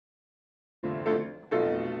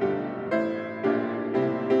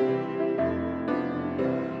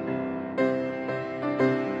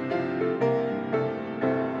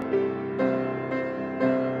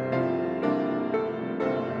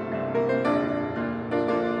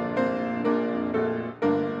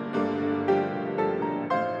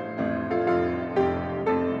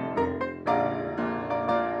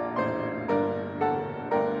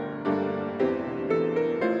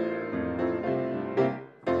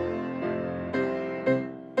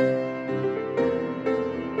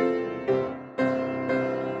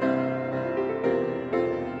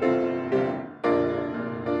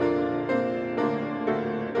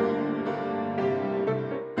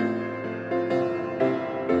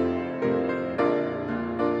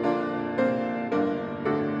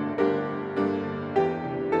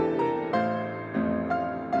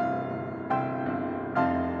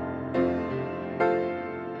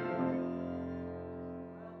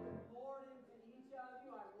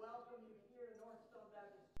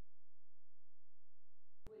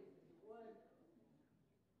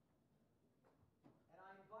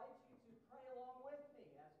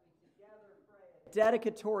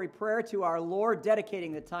Dedicatory prayer to our Lord,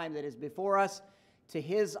 dedicating the time that is before us to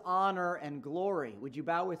His honor and glory. Would you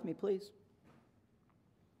bow with me, please?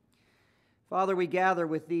 Father, we gather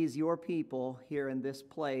with these, your people, here in this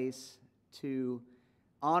place to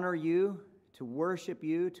honor you, to worship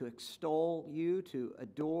you, to extol you, to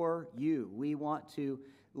adore you. We want to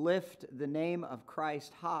lift the name of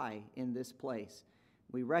Christ high in this place.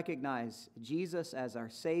 We recognize Jesus as our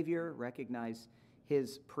Savior, recognize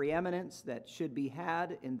His preeminence that should be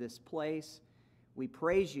had in this place. We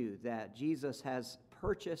praise you that Jesus has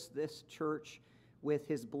purchased this church with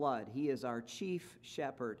His blood. He is our chief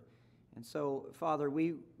shepherd. And so, Father,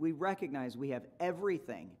 we recognize we have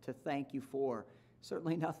everything to thank you for,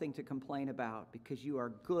 certainly nothing to complain about, because you are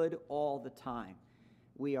good all the time.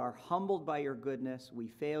 We are humbled by your goodness. We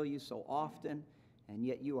fail you so often, and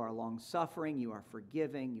yet you are long-suffering, you are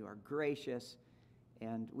forgiving, you are gracious.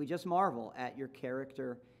 And we just marvel at your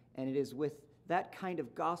character, and it is with that kind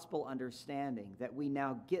of gospel understanding that we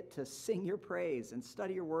now get to sing your praise and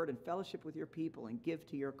study your word and fellowship with your people and give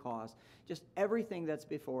to your cause. Just everything that's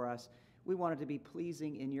before us, we want it to be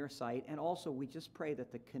pleasing in your sight. And also we just pray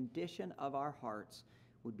that the condition of our hearts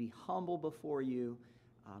would be humble before you,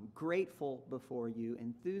 grateful before you,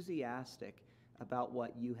 enthusiastic about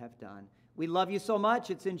what you have done. We love you so much.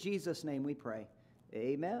 It's in Jesus' name we pray.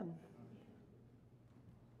 Amen.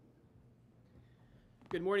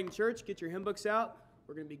 Good morning, church. Get your hymn books out.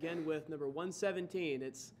 We're going to begin with number 117.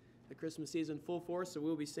 It's the Christmas season full force, so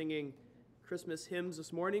we'll be singing Christmas hymns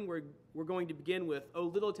this morning. We're going to begin with O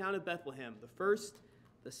Little Town of Bethlehem, the first,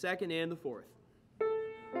 the second, and the fourth.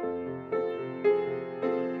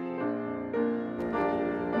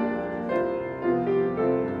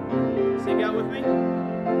 Sing out with me.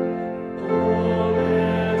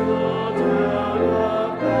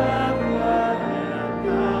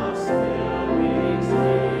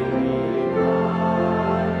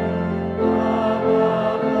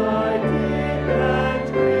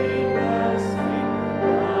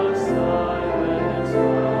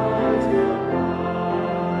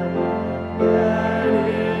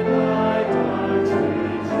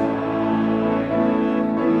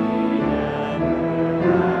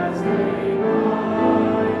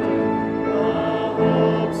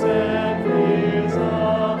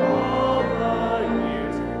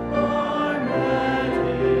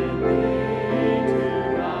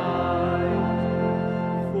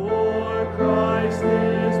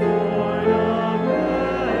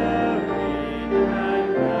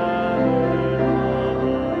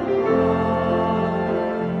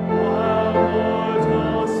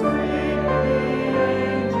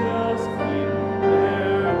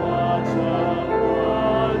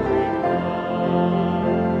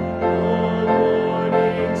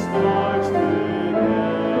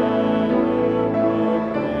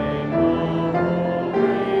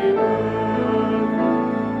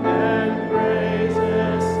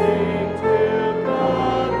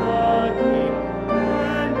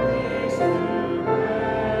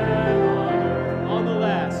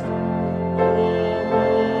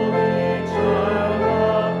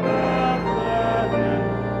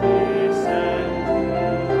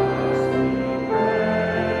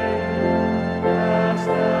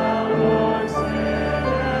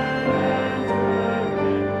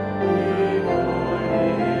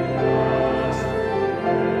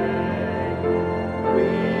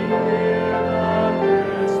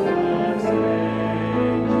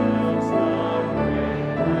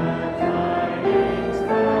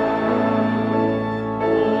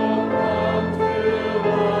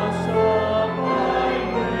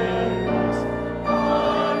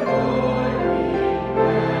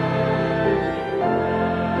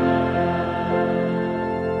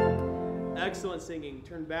 Singing.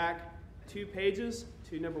 Turn back 2 pages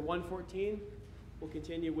to number 114. We'll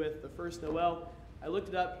continue with the first Noel. I looked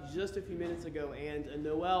it up just a few minutes ago, and a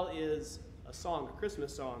Noel is a song, a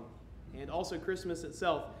Christmas song, and also Christmas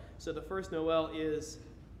itself. So the first Noel is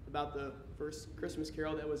about the first Christmas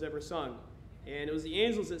carol that was ever sung, and it was the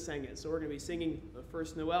angels that sang it. So we're going to be singing the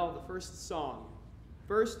first Noel, the first song,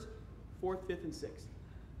 1st, 4th, 5th, and 6th.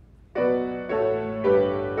 Oh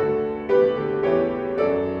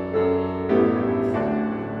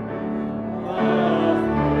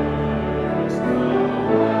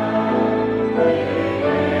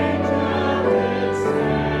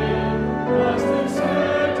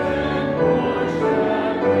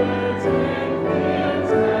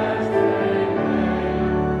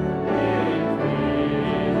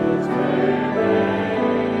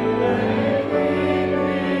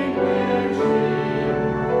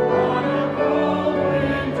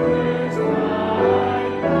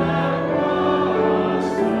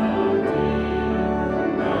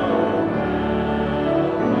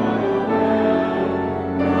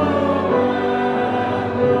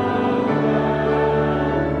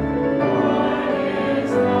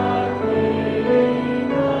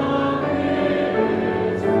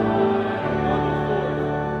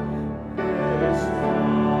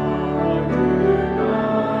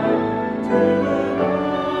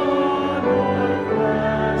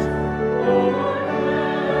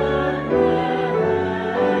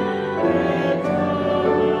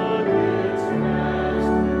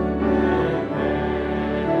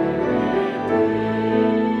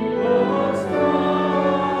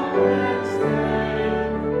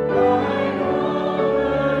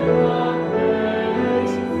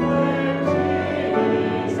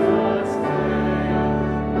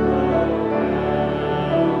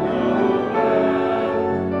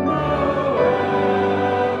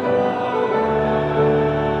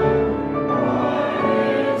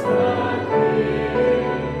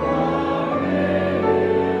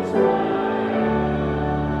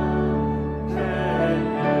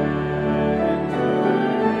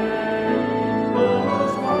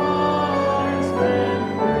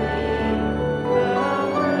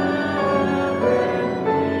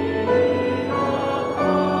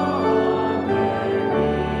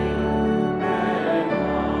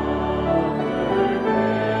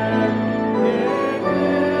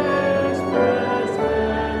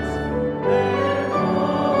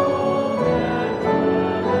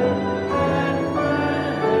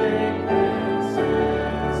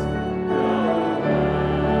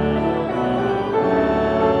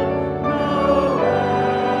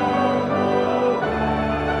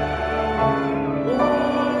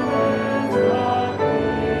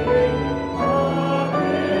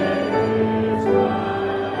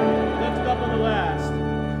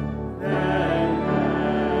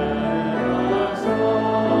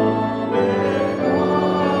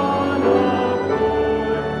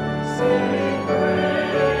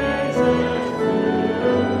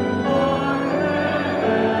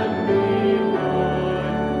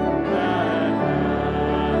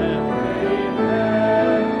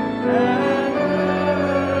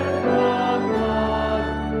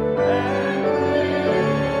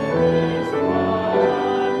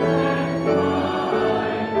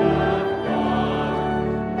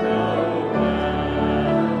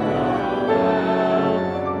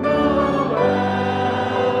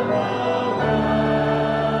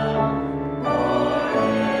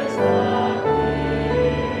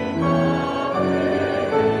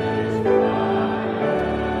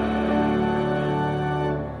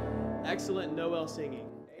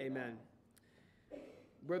Amen.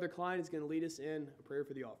 Brother Klein is going to lead us in a prayer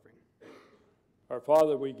for the offering. Our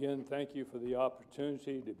Father, we again thank you for the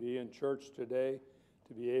opportunity to be in church today,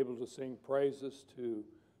 to be able to sing praises to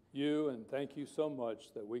you, and thank you so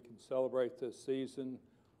much that we can celebrate this season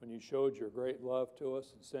when you showed your great love to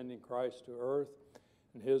us in sending Christ to earth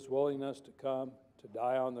and his willingness to come, to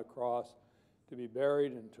die on the cross, to be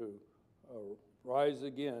buried, and to rise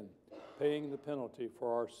again, paying the penalty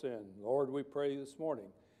for our sin. Lord, we pray this morning,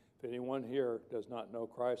 if anyone here does not know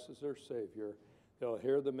Christ as their Savior, they'll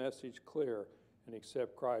hear the message clear and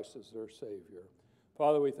accept Christ as their Savior.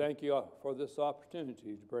 Father, we thank you for this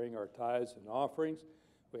opportunity to bring our tithes and offerings.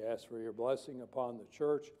 We ask for your blessing upon the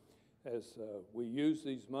church as we use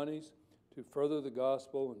these monies to further the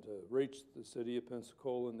gospel and to reach the city of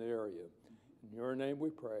Pensacola and the area. In your name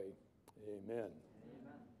we pray. Amen.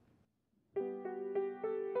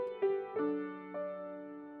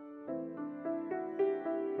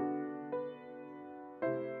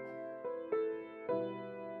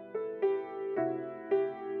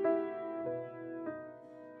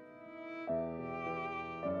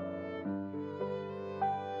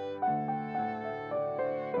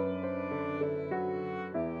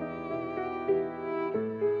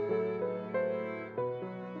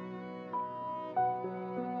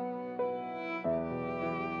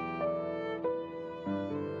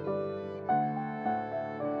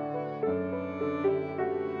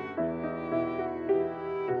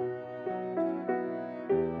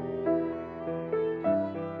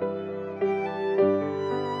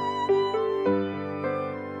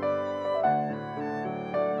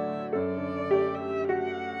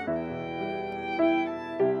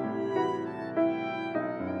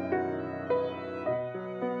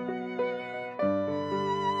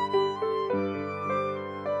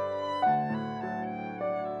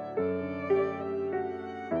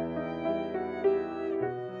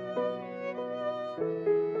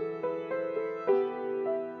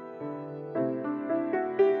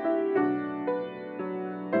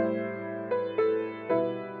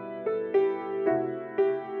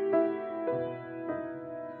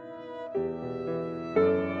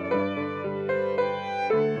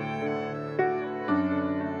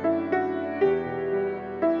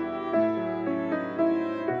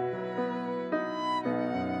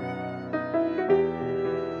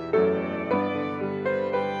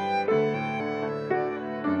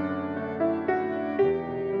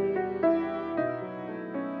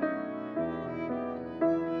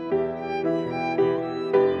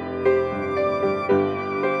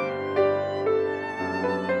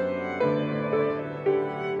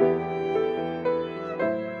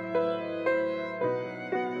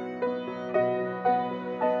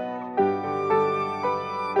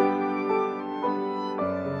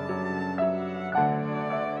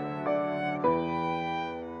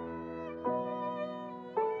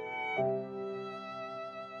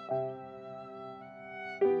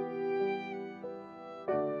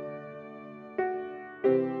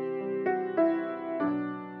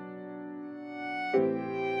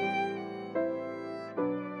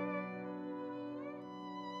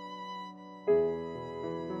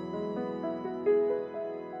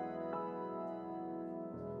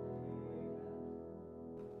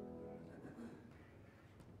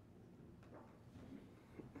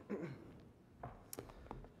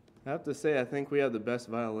 I have to say, I think we have the best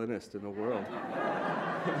violinist in the world.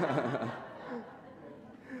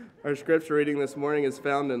 Our scripture reading this morning is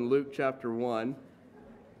found in Luke chapter 1.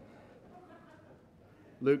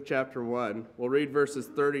 Luke chapter 1. We'll read verses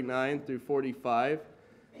 39 through 45.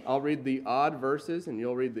 I'll read the odd verses and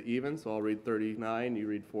you'll read the even, so I'll read 39, you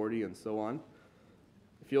read 40, and so on.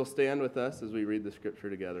 If you'll stand with us as we read the scripture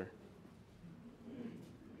together.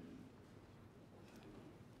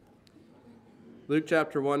 Luke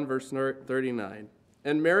chapter 1, verse 39.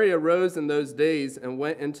 And Mary arose in those days and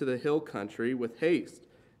went into the hill country with haste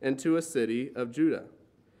into a city of Judah,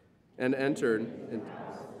 and entered into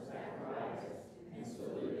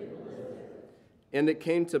And it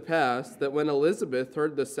came to pass that when Elizabeth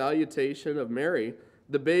heard the salutation of Mary,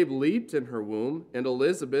 the babe leaped in her womb, and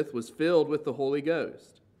Elizabeth was filled with the Holy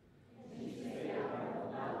Ghost.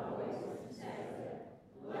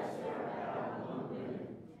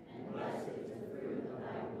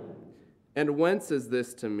 And whence is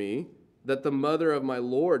this to me, that the mother of my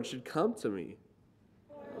Lord should come to me?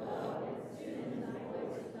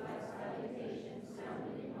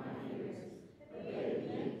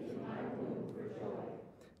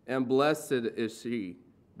 And blessed is she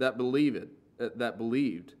that believed,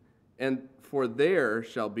 and for there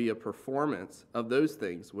shall be a performance of those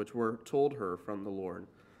things which were told her from the Lord.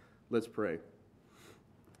 Let's pray.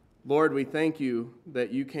 Lord, we thank you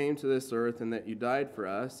that you came to this earth and that you died for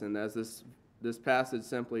us. And as this passage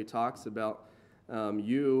simply talks about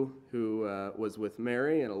you who was with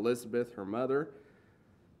Mary and Elizabeth, her mother,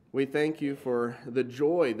 we thank you for the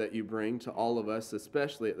joy that you bring to all of us,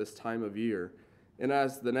 especially at this time of year. And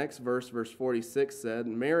as the next verse, verse 46 said,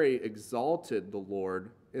 Mary exalted the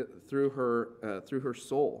Lord through her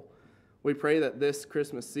soul. We pray that this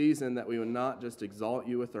Christmas season that we would not just exalt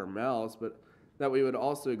you with our mouths, but that we would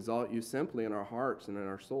also exalt you simply in our hearts and in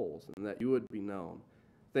our souls, and that you would be known.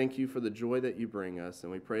 Thank you for the joy that you bring us,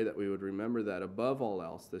 and we pray that we would remember that above all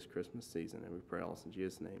else this Christmas season. And we pray all in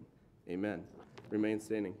Jesus' name. Amen. Remain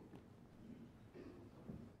standing.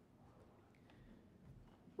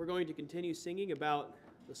 We're going to continue singing about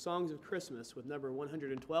the songs of Christmas with number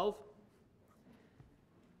 112.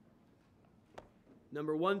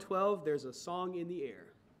 Number 112, There's a Song in the Air.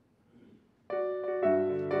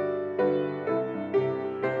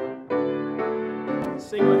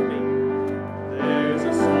 Sing with me. There's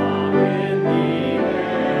a song in the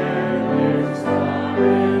air, there's a song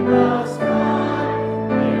in the sky,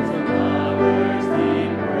 there's a mother's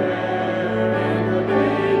deep prayer, and a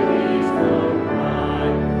baby's low cry,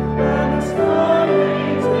 and the sky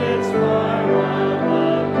waves its fire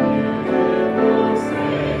while the beautiful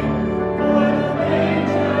sing, for the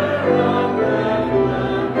manger of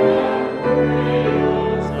Bethlehem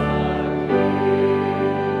praise a King.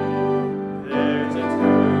 There's a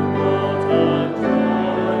tomb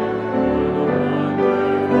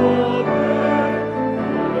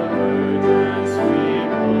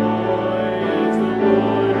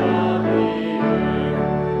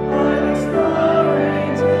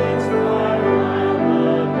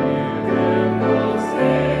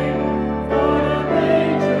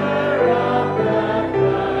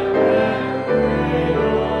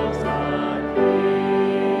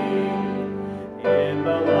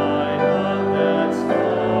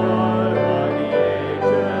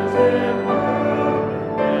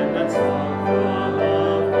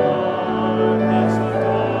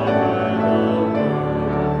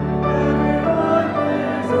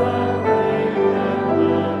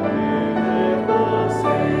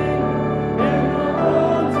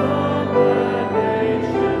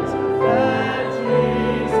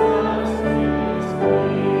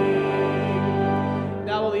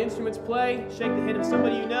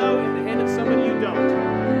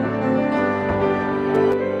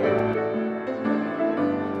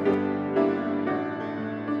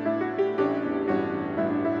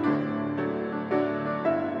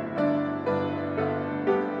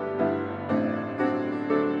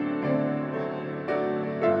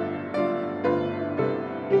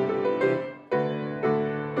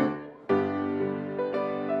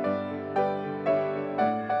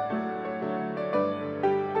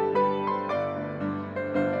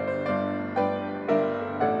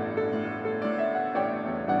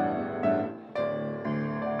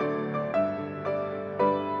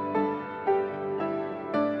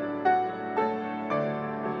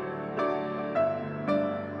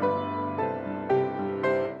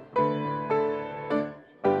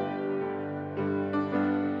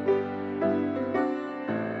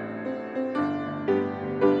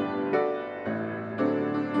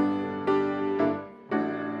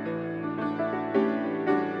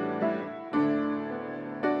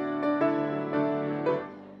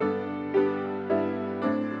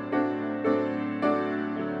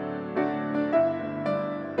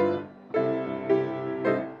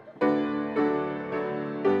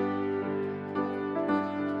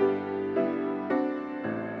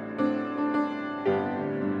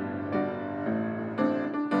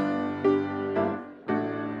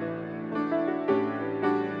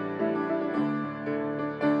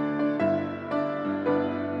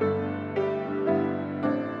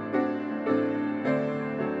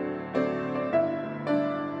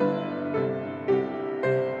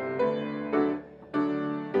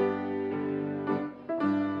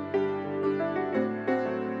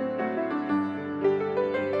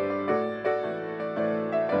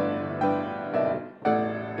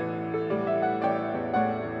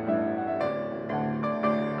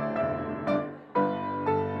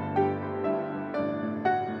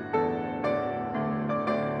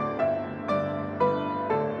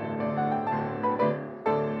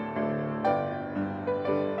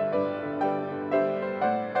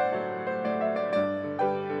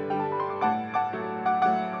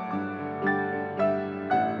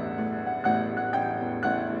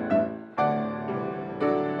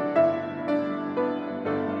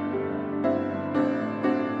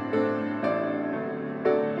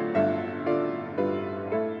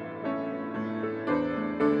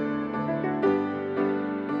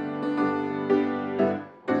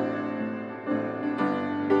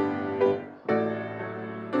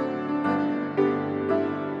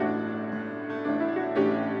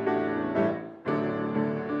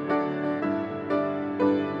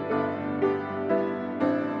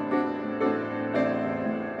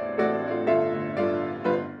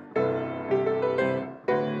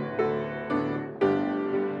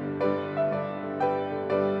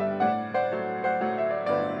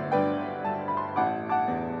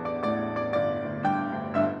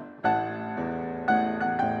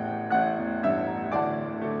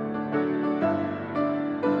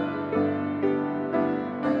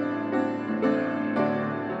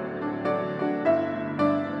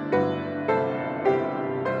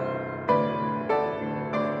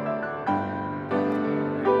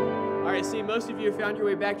I see most of you have found your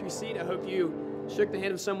way back to your seat. I hope you shook the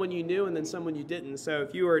hand of someone you knew and then someone you didn't. So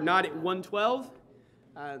if you are not at 112,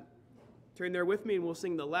 turn there with me and we'll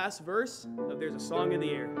sing the last verse of There's a Song in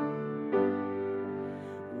the Air.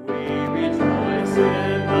 We rejoice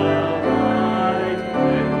in the light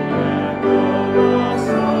when we echo the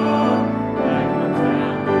song that comes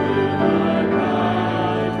down through the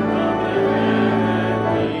night from the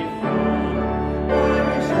heavenly throne. When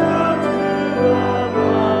we shout to the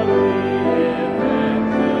lovely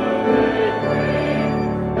immaculate reign,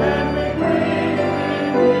 and we bring in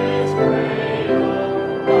His cradle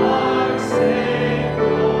our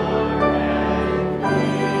Savior and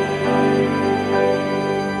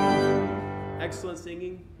King. Excellent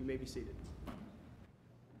singing. You may be seated.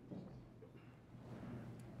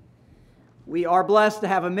 We are blessed to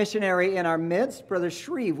have a missionary in our midst. Brother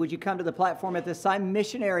Shreve, would you come to the platform at this time?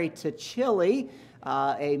 Missionary to Chile,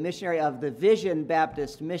 a missionary of the Vision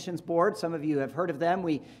Baptist Missions Board. Some of you have heard of them.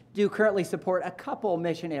 We do currently support a couple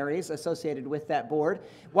missionaries associated with that board.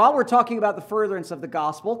 While we're talking about the furtherance of the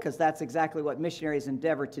gospel, because that's exactly what missionaries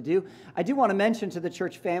endeavor to do, I do want to mention to the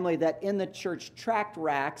church family that in the church tract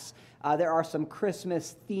racks, there are some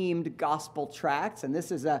Christmas-themed gospel tracts, and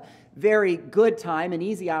this is a very good time, an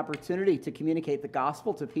easy opportunity to communicate the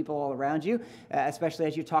gospel to people all around you, especially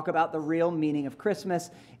as you talk about the real meaning of Christmas.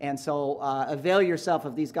 And so avail yourself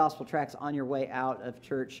of these gospel tracts on your way out of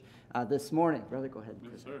church this morning. Brother, go ahead.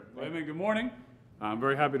 Yes, sir. Well, amen. Good morning. I'm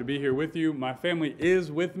very happy to be here with you. My family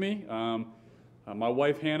is with me. My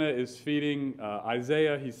wife, Hannah, is feeding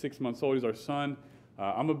Isaiah. He's 6 months old. He's our son.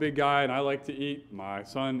 I'm a big guy, and I like to eat. My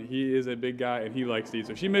son, he is a big guy, and he likes to eat.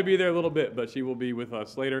 So she may be there a little bit, but she will be with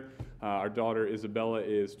us later. Our daughter, Isabella,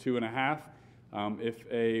 is 2.5. If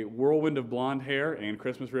a whirlwind of blonde hair and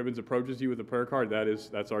Christmas ribbons approaches you with a prayer card,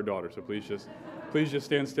 that's our daughter. So please just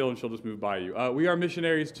stand still, and she'll just move by you. We are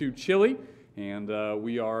missionaries to Chile, and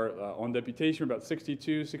we are on deputation. We're about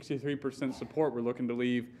 63% support. We're looking to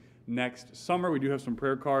leave next summer. We do have some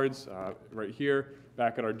prayer cards right here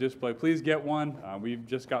back at our display. Please get one. We've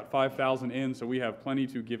just got 5,000 in, so we have plenty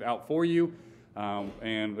to give out for you.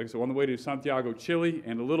 And like I said, on the way to Santiago, Chile,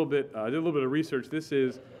 and I did a little bit of research. This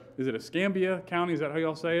is it Escambia County? Is that how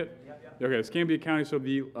y'all say it? Yep. Okay, Escambia County. So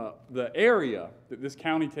the area that this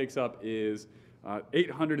county takes up is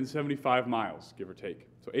 875 miles, give or take.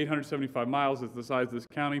 So 875 miles is the size of this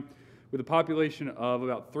county, with a population of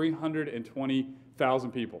about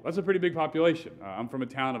 320,000 people. That's a pretty big population. I'm from a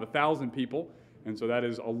town of 1,000 people, and so that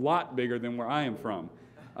is a lot bigger than where I am from.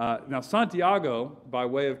 Now, Santiago, by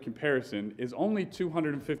way of comparison, is only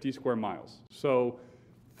 250 square miles. So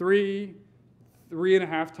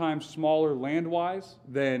 3.5 times smaller land-wise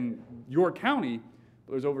than your county,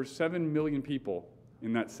 but there's over 7 million people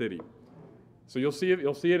in that city. So you'll see it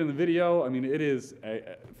in the video. I mean, it is,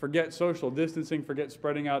 forget social distancing, forget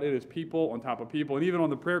spreading out. It is people on top of people. And even on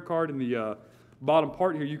the prayer card in the bottom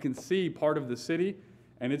part here, you can see part of the city.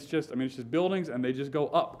 And it's just buildings, and they just go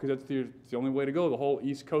up, because it's the only way to go. The whole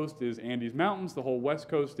East Coast is Andes Mountains. The whole West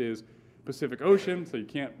Coast is Pacific Ocean, so you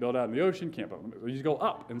can't build out in the ocean, you just go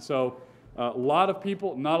up. And so a lot of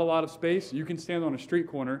people, not a lot of space. You can stand on a street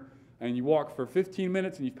corner, and you walk for 15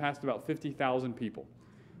 minutes, and you've passed about 50,000 people.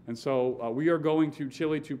 And so we are going to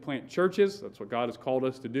Chile to plant churches. That's what God has called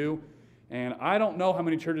us to do. And I don't know how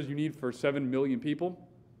many churches you need for 7 million people.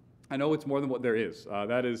 I know it's more than what there is.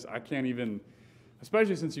 I can't even...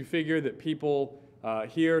 Especially since you figure that people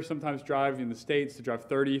here sometimes drive in the States to drive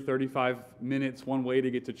 30, 35 minutes one way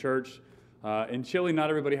to get to church. In Chile, not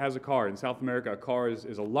everybody has a car. In South America, a car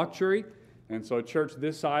is a luxury. And so a church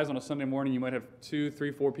this size on a Sunday morning, you might have 2,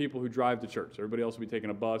 3, 4 people who drive to church. Everybody else will be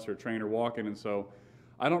taking a bus or a train or walking. And so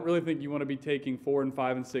I don't really think you want to be taking 4 and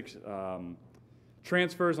 5 and 6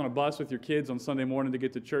 transfers on a bus with your kids on Sunday morning to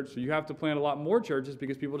get to church. So you have to plant a lot more churches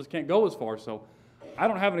because people just can't go as far. So I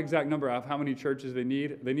don't have an exact number of how many churches they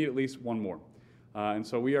need. They need at least one more. And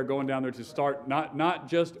so we are going down there to start not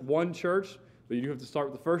just one church, but you do have to start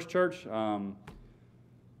with the first church. And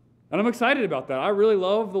I'm excited about that. I really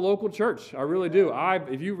love the local church. I really do.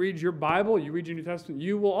 If you read your Bible, you read your New Testament,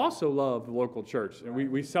 you will also love the local church. And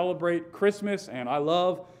we celebrate Christmas, and I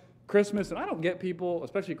love Christmas. And I don't get people,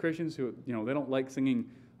 especially Christians, who they don't like singing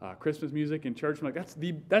Christmas music in church. I'm like, that's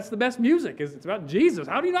the best music. It's about Jesus.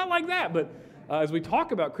 How do you not like that? But as we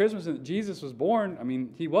talk about Christmas and that Jesus was born, I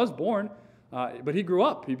mean, he was born, but he grew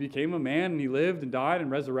up. He became a man, and he lived and died and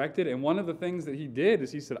resurrected. And one of the things that he did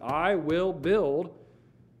is he said, I will build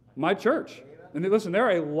my church. And listen, there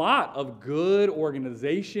are a lot of good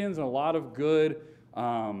organizations and a lot of good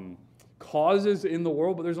causes in the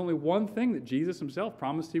world, but there's only one thing that Jesus himself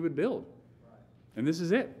promised he would build. And this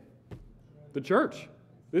is it, the church.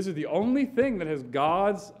 This is the only thing that has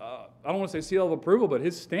God's, I don't want to say seal of approval, but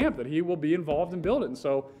his stamp that he will be involved in building. And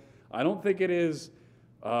so I don't think it is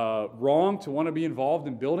wrong to want to be involved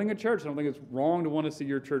in building a church. I don't think it's wrong to want to see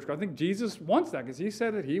your church grow. I think Jesus wants that because he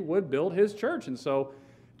said that he would build his church. And so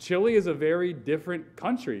Chile is a very different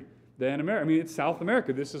country than America. I mean, it's South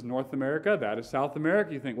America. This is North America. That is South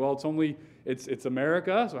America. You think, well, it's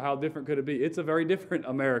America, so how different could it be? It's a very different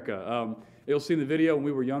America. You'll see in the video, when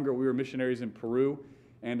we were younger, we were missionaries in Peru,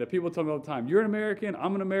 and people tell me all the time, you're an American,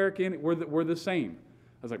 I'm an American, we're the same.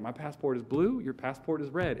 I was like, my passport is blue, your passport is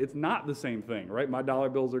red. It's not the same thing, right? My dollar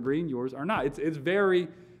bills are green, yours are not. It's very,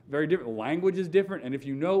 very different. Language is different, and if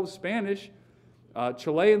you know Spanish,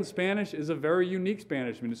 Chilean Spanish is a very unique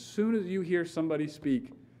Spanish. I mean, as soon as you hear somebody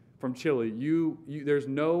speak from Chile, there's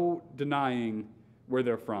no denying where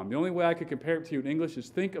they're from. The only way I could compare it to you in English is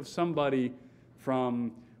think of somebody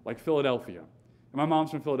from like Philadelphia. And my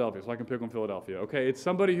mom's from Philadelphia, so I can pick on Philadelphia. Okay, it's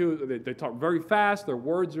somebody who they talk very fast. Their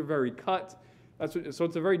words are very cut. So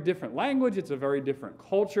it's a very different language. It's a very different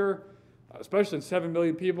culture, especially in 7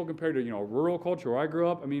 million people compared to a rural culture where I grew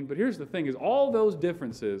up. I mean, but here's the thing: is all those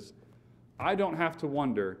differences, I don't have to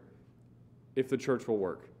wonder if the church will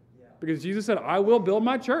work. Because Jesus said, I will build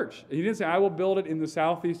my church. He didn't say, I will build it in the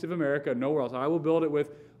southeast of America, nowhere else. I will build it with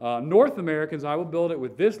North Americans. I will build it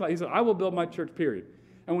with this. He said, I will build my church, period.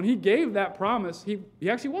 And when he gave that promise, he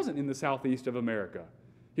actually wasn't in the southeast of America.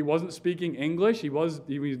 He wasn't speaking English. He was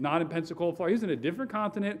not in Pensacola, Florida. He was in a different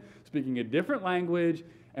continent, speaking a different language,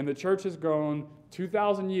 and the church has grown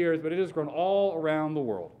 2,000 years, but it has grown all around the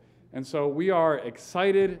world. And so we are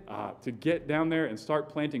excited to get down there and start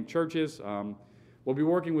planting churches. We'll be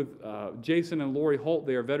working with Jason and Lori Holt.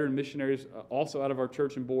 They are veteran missionaries, also out of our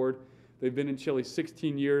church and board. They've been in Chile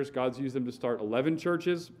 16 years. God's used them to start 11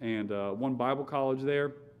 churches and one Bible college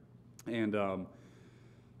there. And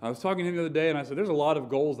I was talking to him the other day, and I said, there's a lot of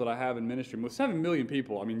goals that I have in ministry. With 7 million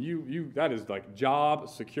people, I mean, that is like job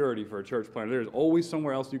security for a church planter. There's always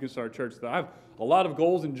somewhere else you can start a church. So I have a lot of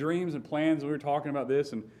goals and dreams and plans. We were talking about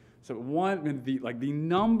this, and so the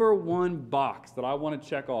number one box that I want to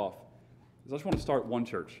check off is I just want to start one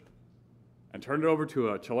church and turn it over to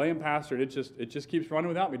a Chilean pastor. And it just keeps running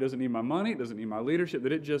without me. It doesn't need my money. It doesn't need my leadership.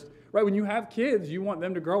 Right, when you have kids, you want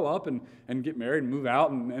them to grow up and get married and move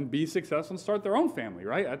out and be successful and start their own family,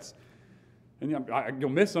 right? You'll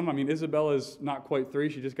miss them. I mean, Isabella's not quite 3.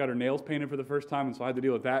 She just got her nails painted for the first time, and so I had to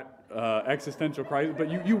deal with that existential crisis.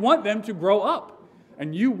 But you want them to grow up.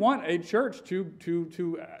 And you want a church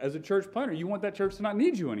to as a church planter, you want that church to not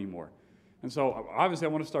need you anymore. And so, obviously, I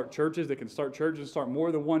want to start churches that can start churches, start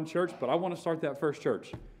more than one church, but I want to start that first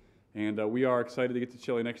church. And we are excited to get to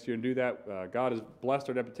Chile next year and do that. God has blessed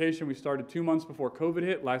our deputation. We started 2 months before COVID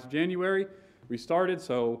hit, last January. We started,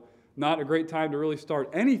 so not a great time to really start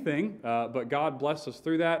anything, but God blessed us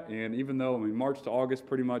through that. And even though, March to August,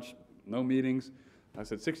 pretty much no meetings, I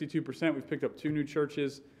said 62%. We've picked up 2 new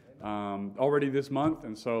churches already this month,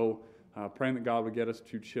 and so praying that God would get us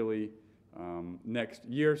to Chile next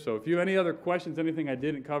year. So if you have any other questions, anything I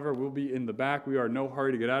didn't cover, we'll be in the back. We are in no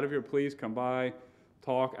hurry to get out of here. Please come by,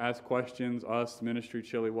 talk, ask questions, us, ministry,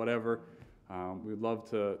 Chile, whatever. We'd love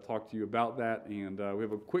to talk to you about that. And we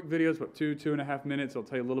have a quick video. It's about 2.5 minutes. I'll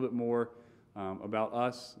tell you a little bit more about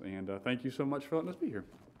us. And thank you so much for letting us be here.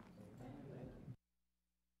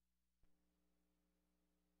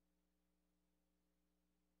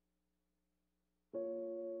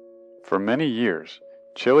 For many years,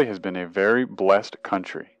 Chile has been a very blessed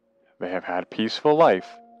country. They have had peaceful life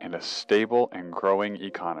and a stable and growing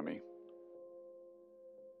economy.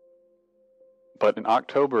 But in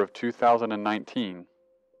October of 2019,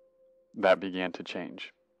 that began to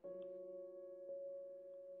change.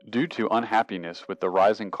 Due to unhappiness with the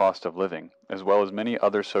rising cost of living, as well as many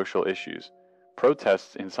other social issues,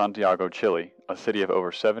 protests in Santiago, Chile, a city of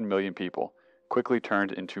over 7 million people, quickly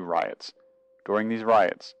turned into riots. During these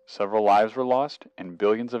riots, several lives were lost and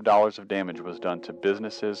billions of dollars of damage was done to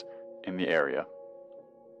businesses in the area.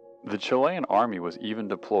 The Chilean army was even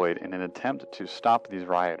deployed in an attempt to stop these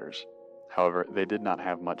rioters. However, they did not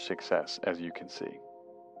have much success, as you can see.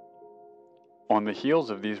 On the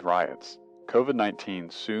heels of these riots,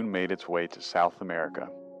 COVID-19 soon made its way to South America,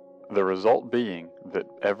 the result being that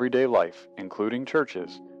everyday life, including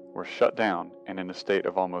churches, were shut down and in a state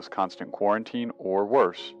of almost constant quarantine or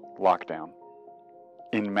worse, lockdown.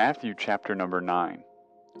 In Matthew chapter number 9,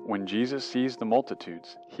 when Jesus sees the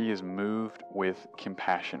multitudes, he is moved with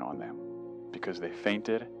compassion on them, because they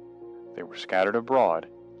fainted, they were scattered abroad,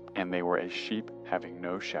 and they were as sheep having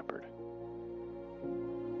no shepherd.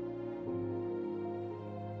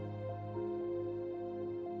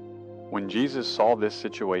 When Jesus saw this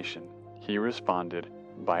situation, he responded,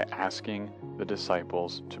 by asking the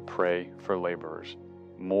disciples to pray for laborers.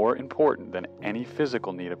 More important than any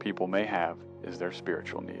physical need a people may have is their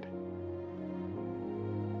spiritual need.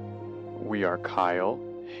 We are Kyle,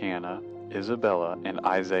 Hannah, Isabella, and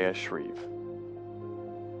Isaiah Shreve.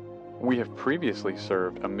 We have previously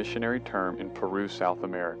served a missionary term in Peru, South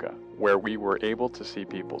America, where we were able to see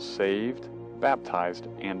people saved, baptized,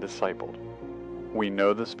 and discipled. We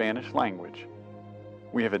know the Spanish language.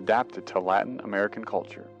 We have adapted to Latin American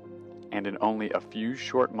culture, and in only a few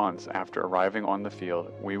short months after arriving on the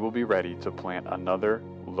field, we will be ready to plant another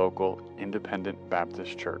local independent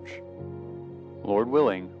Baptist church. Lord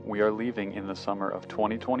willing, we are leaving in the summer of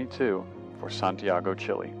 2022 for Santiago,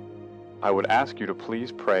 Chile. I would ask you to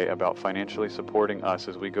please pray about financially supporting us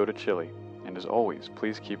as we go to Chile, and as always,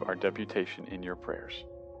 please keep our deputation in your prayers.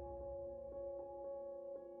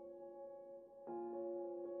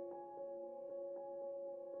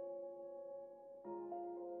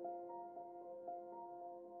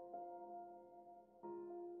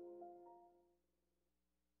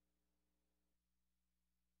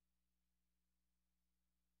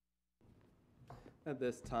 At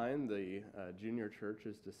this time, the junior church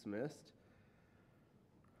is dismissed.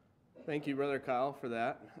 Thank you, Brother Kyle, for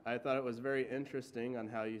that. I thought it was very interesting on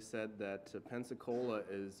how you said that Pensacola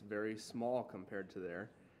is very small compared to there.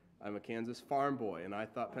 I'm a Kansas farm boy, and I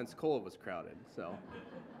thought Pensacola was crowded. So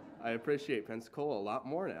I appreciate Pensacola a lot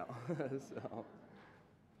more now. So,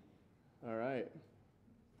 all right.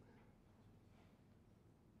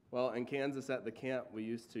 Well, in Kansas at the camp we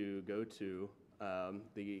used to go to,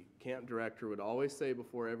 the camp director would always say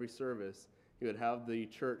before every service, he would have the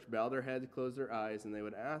church bow their heads, close their eyes, and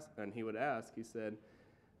he said,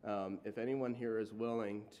 if anyone here is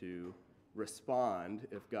willing to respond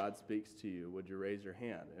if God speaks to you, would you raise your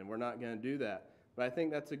hand? And we're not going to do that. But I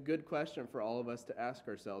think that's a good question for all of us to ask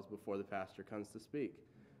ourselves before the pastor comes to speak.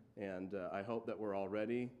 And I hope that we're all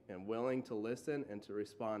ready and willing to listen and to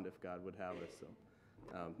respond if God would have us. So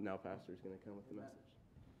now pastor's going to come with the message.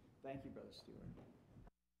 Thank you, Brother Stewart.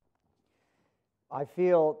 I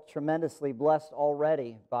feel tremendously blessed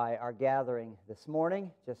already by our gathering this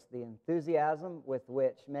morning, just the enthusiasm with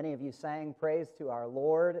which many of you sang praise to our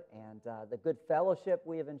Lord and the good fellowship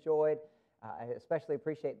we have enjoyed. I especially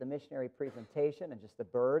appreciate the missionary presentation and just the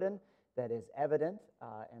burden that is evident,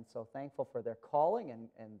 and so thankful for their calling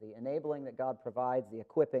and the enabling that God provides, the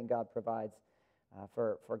equipping God provides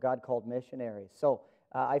for God-called missionaries. So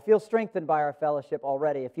I feel strengthened by our fellowship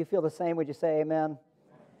already. If you feel the same, would you say amen?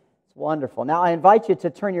 It's wonderful. Now, I invite you to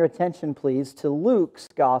turn your attention, please, to Luke's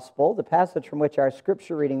Gospel, the passage from which our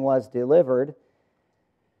scripture reading was delivered.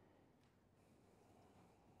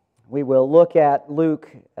 We will look at Luke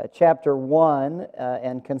chapter 1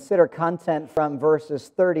 and consider content from verses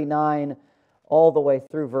 39 all the way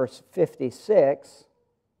through verse 56.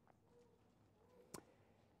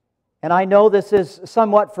 And I know this is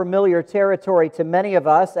somewhat familiar territory to many of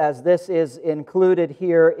us, as this is included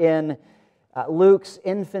here in Luke's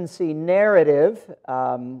infancy narrative,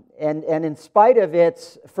 and in spite of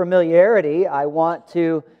its familiarity, I want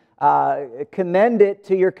to commend it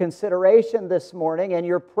to your consideration this morning and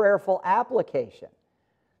your prayerful application.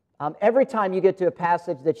 Every time you get to a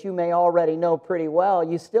passage that you may already know pretty well,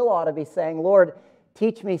 you still ought to be saying, Lord,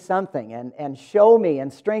 teach me something and show me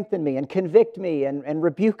and strengthen me and convict me and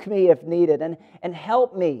rebuke me if needed and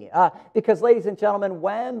help me. Because, ladies and gentlemen,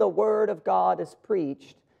 when the Word of God is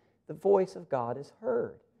preached, the voice of God is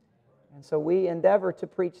heard. And so we endeavor to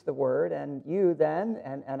preach the Word, and you then,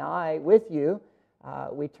 and I with you,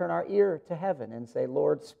 we turn our ear to heaven and say,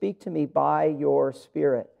 Lord, speak to me by your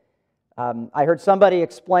Spirit. I heard somebody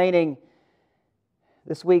explaining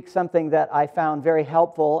this week something that I found very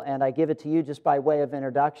helpful, and I give it to you just by way of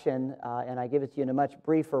introduction, and I give it to you in a much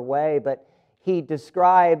briefer way, but he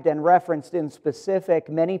described and referenced in specific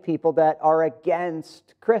many people that are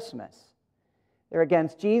against Christmas. They're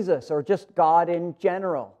against Jesus or just God in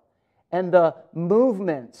general. And the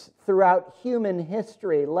movements throughout human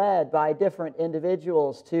history led by different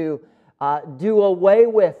individuals to do away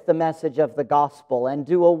with the message of the gospel and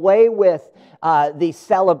do away with the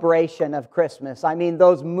celebration of Christmas. I mean,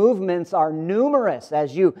 those movements are numerous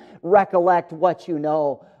as you recollect what you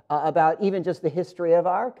know about even just the history of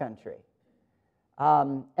our country.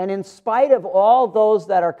 And in spite of all those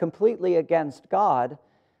that are completely against God,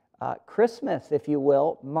 Christmas, if you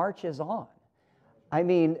will, marches on. I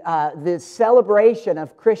mean, the celebration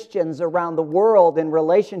of Christians around the world in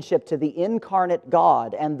relationship to the incarnate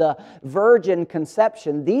God and the virgin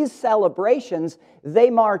conception, these celebrations, they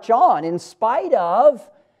march on in spite of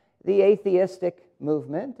the atheistic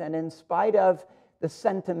movement and in spite of the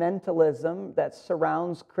sentimentalism that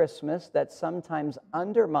surrounds Christmas, that sometimes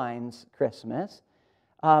undermines Christmas,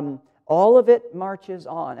 all of it marches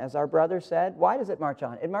on. As our brother said, why does it march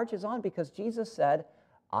on? It marches on because Jesus said,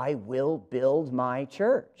 I will build my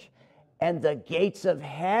church, and the gates of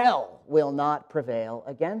hell will not prevail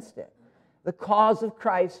against it. The cause of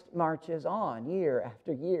Christ marches on year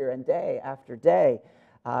after year and day after day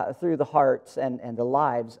through the hearts and the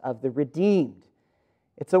lives of the redeemed.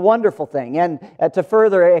 It's a wonderful thing. And to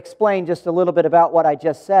further explain just a little bit about what I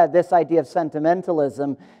just said, this idea of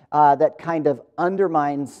sentimentalism that kind of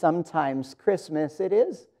undermines sometimes Christmas, it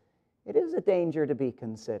is a danger to be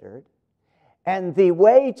considered. And the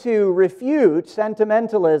way to refute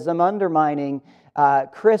sentimentalism undermining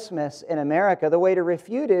Christmas in America, the way to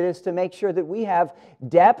refute it is to make sure that we have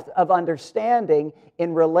depth of understanding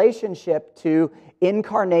in relationship to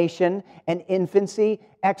incarnation and infancy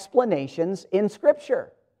explanations in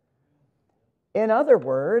Scripture. In other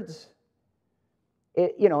words,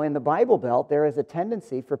 in the Bible Belt, there is a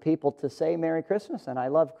tendency for people to say Merry Christmas and I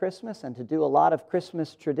love Christmas and to do a lot of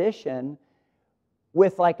Christmas tradition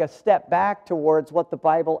with like a step back towards what the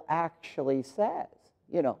Bible actually says.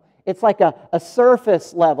 It's like a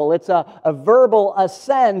surface level. It's a verbal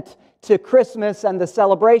assent to Christmas and the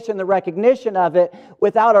celebration, the recognition of it,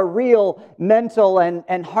 without a real mental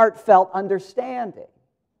and heartfelt understanding.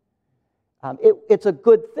 It's a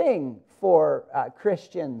good thing for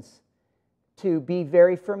Christians to be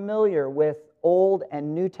very familiar with Old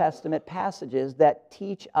and New Testament passages that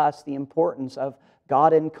teach us the importance of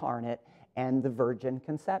God incarnate and the virgin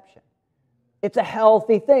conception. It's a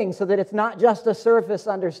healthy thing so that it's not just a surface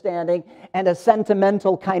understanding and a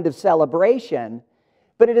sentimental kind of celebration,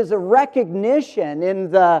 but it is a recognition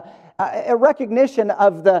of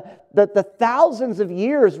the thousands of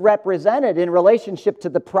years represented in relationship to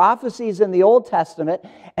the prophecies in the Old Testament,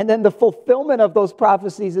 and then the fulfillment of those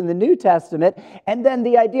prophecies in the New Testament, and then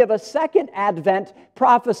the idea of a second advent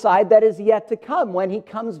prophesied that is yet to come when He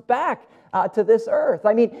comes back to this earth.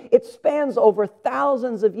 I mean, it spans over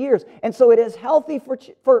thousands of years. And so it is healthy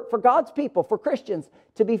for God's people, for Christians,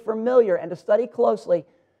 to be familiar and to study closely.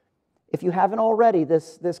 If you haven't already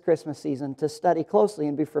this Christmas season, to study closely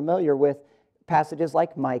and be familiar with passages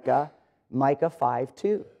like Micah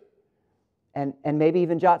 5:2. And maybe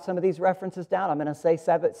even jot some of these references down. I'm going to say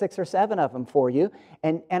 6 or 7 of them for you.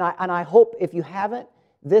 And I hope if you haven't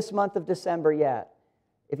this month of December yet,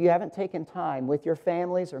 if you haven't taken time with your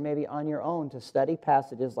families or maybe on your own to study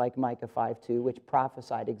passages like Micah 5:2, which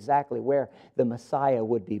prophesied exactly where the Messiah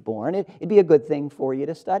would be born, it'd be a good thing for you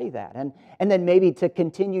to study that. And then maybe to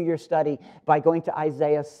continue your study by going to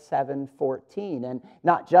Isaiah 7:14, and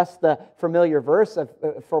not just the familiar verse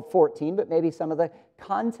for 14, but maybe some of the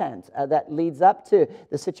content that leads up to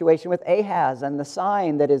the situation with Ahaz and the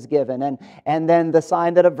sign that is given, and then the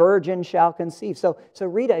sign that a virgin shall conceive. So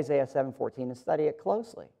read Isaiah 7:14 and study it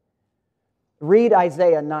closely. Read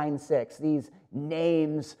Isaiah 9:6, these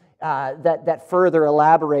names that further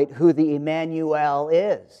elaborate who the Emmanuel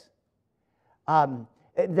is.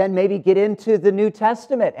 Then maybe get into the New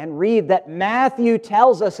Testament and read that Matthew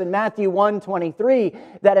tells us in Matthew 1:23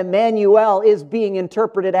 that Emmanuel is being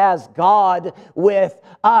interpreted as God with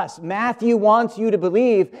us. Matthew wants you to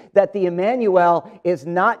believe that the Emmanuel is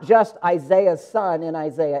not just Isaiah's son in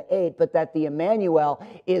Isaiah 8, but that the Emmanuel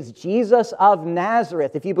is Jesus of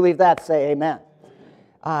Nazareth. If you believe that, say amen.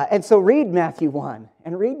 And so read Matthew 1,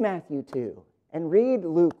 and read Matthew 2, and read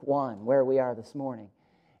Luke 1, where we are this morning,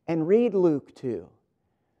 and read Luke 2.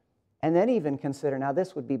 And then even consider, now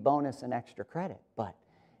this would be bonus and extra credit, but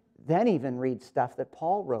then even read stuff that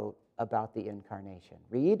Paul wrote about the incarnation.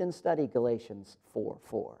 Read and study Galatians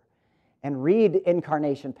 4:4. And read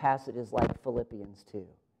incarnation passages like Philippians 2.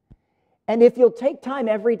 And if you'll take time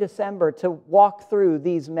every December to walk through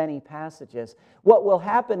these many passages, what will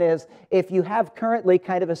happen is, if you have currently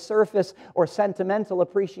kind of a surface or sentimental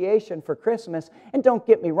appreciation for Christmas, and don't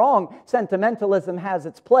get me wrong, sentimentalism has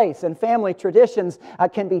its place, and family traditions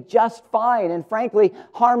can be just fine and frankly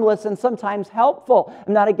harmless and sometimes helpful.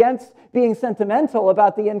 I'm not against being sentimental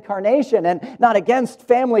about the incarnation and not against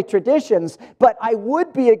family traditions, but I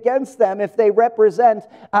would be against them if they represent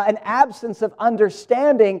an absence of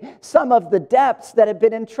understanding some of the depths that have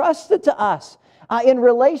been entrusted to us in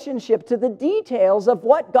relationship to the details of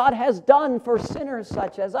what God has done for sinners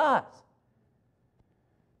such as us.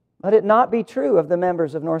 Let it not be true of the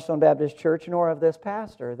members of Northstone Baptist Church nor of this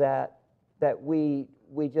pastor that we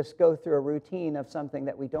just go through a routine of something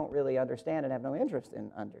that we don't really understand and have no interest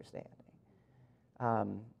in understanding.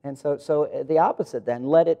 And so the opposite then,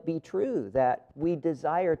 let it be true that we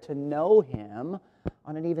desire to know Him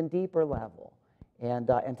on an even deeper level and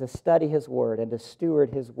to study His Word and to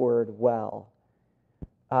steward His Word well.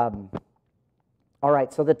 All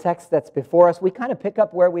right, so the text that's before us, we kind of pick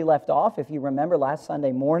up where we left off. If you remember last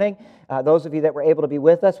Sunday morning, those of you that were able to be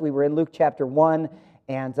with us, we were in Luke chapter 1,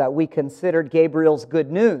 and we considered Gabriel's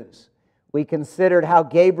good news. We considered how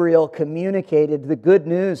Gabriel communicated the good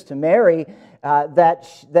news to Mary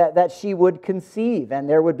that she would conceive, and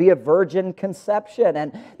there would be a virgin conception,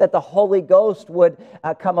 and that the Holy Ghost would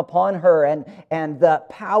come upon her, and the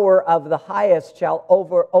power of the highest shall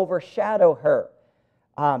overshadow her.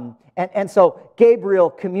 And so Gabriel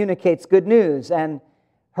communicates good news, and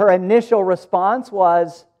her initial response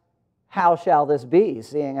was, "How shall this be,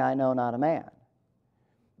 seeing I know not a man?"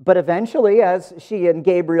 But eventually, as she and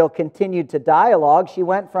Gabriel continued to dialogue, she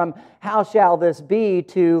went from, "How shall this be?"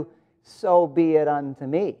 to, "So be it unto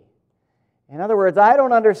me." In other words, I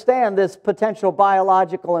don't understand this potential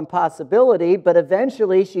biological impossibility, but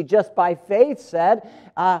eventually she just by faith said,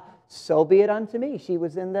 "So be it unto me." She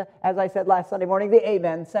was in the, as I said last Sunday morning, the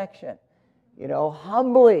amen section. You know,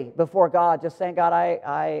 humbly before God, just saying, "God,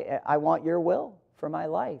 I want your will for my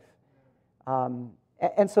life."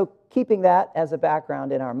 And so keeping that as a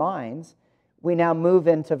background in our minds, we now move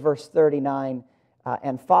into verse 39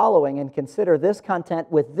 and following and consider this content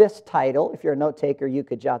with this title. If you're a note taker, you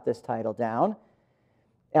could jot this title down.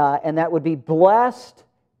 And that would be Blessed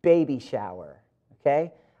Baby Shower.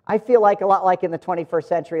 Okay? I feel like a lot like in the 21st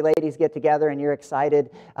century, ladies get together and you're excited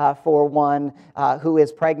for one who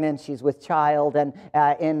is pregnant, she's with child, and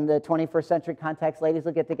in the 21st century context, ladies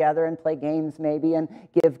will get together and play games maybe and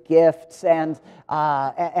give gifts and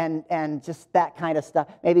just that kind of stuff.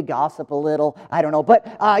 Maybe gossip a little, I don't know, but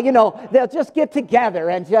they'll just get together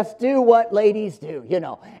and just do what ladies do,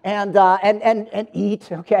 and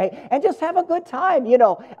eat, okay, and just have a good time,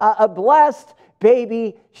 a blessed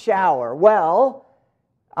baby shower. Well,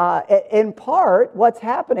 in part, what's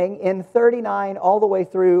happening in 39 all the way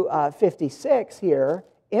through 56 here,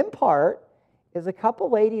 in part, is a couple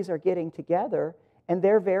ladies are getting together, and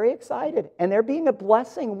they're very excited, and they're being a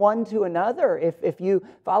blessing one to another. If you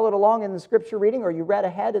followed along in the scripture reading or you read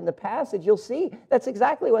ahead in the passage, you'll see that's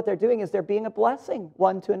exactly what they're doing, is they're being a blessing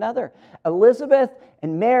one to another. Elizabeth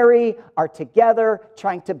and Mary are together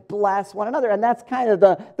trying to bless one another, and that's kind of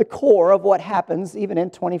the core of what happens even in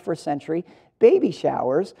 21st century baby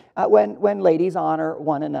showers when ladies honor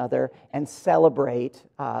one another and celebrate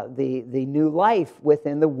the new life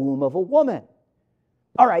within the womb of a woman.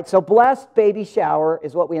 All right, so blessed baby shower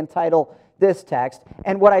is what we entitle this text.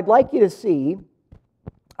 And what I'd like you to see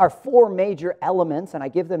are four major elements, and I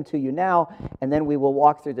give them to you now, and then we will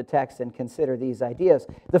walk through the text and consider these ideas.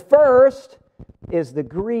 The first is the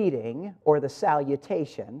greeting or the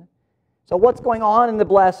salutation. So what's going on in the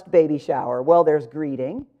blessed baby shower? Well, there's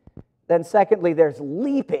greeting. Then secondly, there's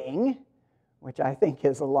leaping, which I think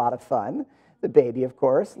is a lot of fun. The baby, of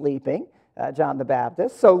course, leaping, John the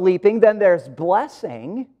Baptist. So leaping. Then there's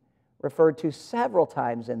blessing, referred to several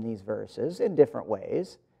times in these verses in different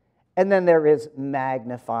ways. And then there is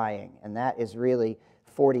magnifying, and that is really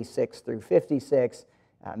 46 through 56,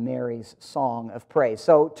 Mary's song of praise.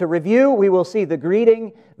 So to review, we will see the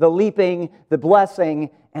greeting, the leaping, the blessing,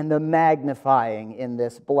 and the magnifying in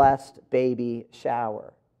this blessed baby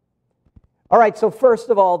shower. All right, so first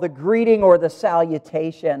of all, the greeting or the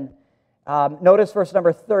salutation. Notice verse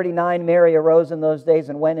number 39, Mary arose in those days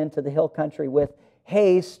and went into the hill country with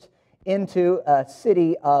haste into a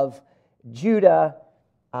city of Judah.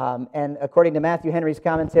 And according to Matthew Henry's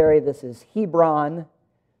commentary, this is Hebron.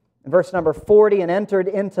 Verse number 40, and entered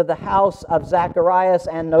into the house of Zacharias,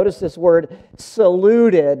 and notice this word,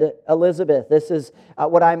 saluted Elizabeth. This is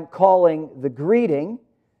what I'm calling the greeting.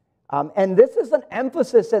 And this is an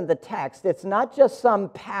emphasis in the text. It's not just some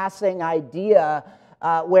passing idea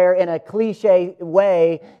where in a cliche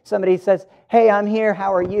way somebody says, "Hey, I'm here,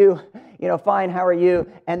 how are you? Fine, how are you?"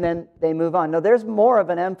 And then they move on. No, there's more of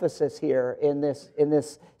an emphasis here in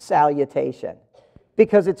this salutation,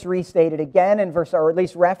 because it's restated again in verse, or at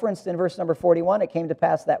least referenced in verse number 41. It came to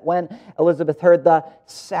pass that when Elizabeth heard the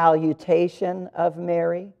salutation of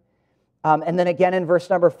Mary, and then again in verse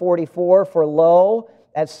number 44, for lo,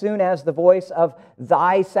 as soon as the voice of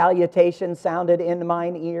thy salutation sounded in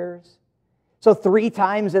mine ears. So 3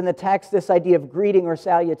 times in the text, this idea of greeting or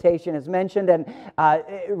salutation is mentioned, and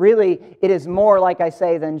really it is more, like I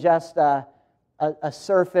say, than just a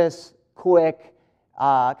surface, quick,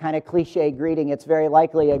 kind of cliche greeting. It's very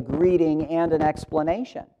likely a greeting and an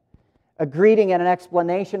explanation. A greeting and an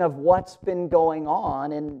explanation of what's been going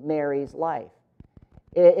on in Mary's life.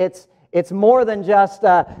 It's more than just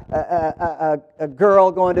a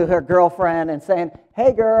girl going to her girlfriend and saying,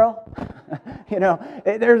 "Hey, girl,"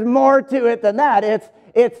 There's more to it than that.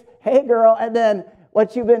 It's hey girl, and then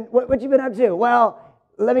what you been up to? Well,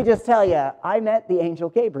 let me just tell you, I met the angel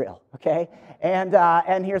Gabriel, okay?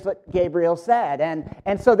 And here's what Gabriel said.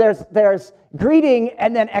 And so there's greeting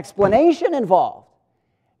and then explanation involved.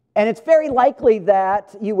 And it's very likely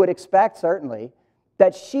that you would expect, certainly,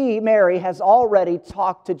 that Mary, has already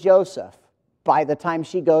talked to Joseph by the time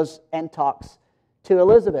she goes and talks to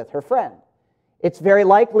Elizabeth, her friend. It's very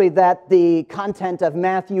likely that the content of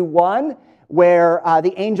Matthew 1, where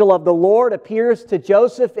the angel of the Lord appears to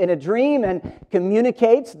Joseph in a dream and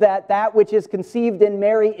communicates that which is conceived in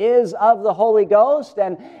Mary is of the Holy Ghost.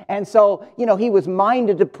 And so, he was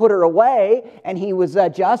minded to put her away, and he was a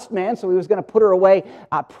just man, so he was going to put her away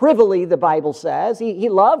privily, the Bible says. He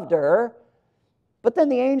loved her. But then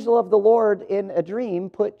the angel of the Lord in a dream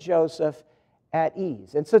put Joseph at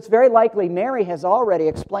ease. And so it's very likely Mary has already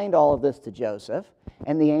explained all of this to Joseph,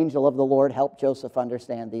 and the angel of the Lord helped Joseph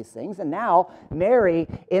understand these things. And now Mary,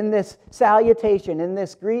 in this salutation, in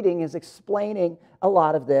this greeting, is explaining a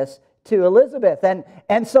lot of this to Elizabeth.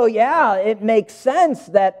 And so, it makes sense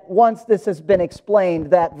that once this has been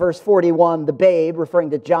explained, that verse 41, the babe,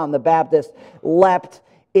 referring to John the Baptist, leapt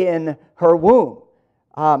in her womb.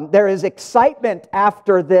 There is excitement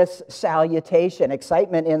after this salutation,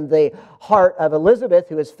 excitement in the heart of Elizabeth,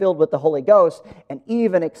 who is filled with the Holy Ghost, and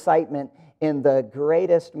even excitement in the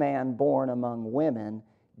greatest man born among women,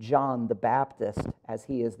 John the Baptist, as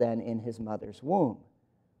he is then in his mother's womb.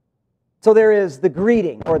 So there is the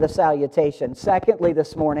greeting or the salutation. Secondly,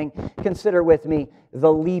 this morning, consider with me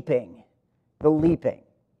the leaping. The leaping.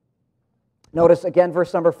 Notice again,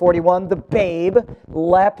 verse number 41, the babe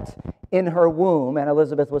leapt in her womb, and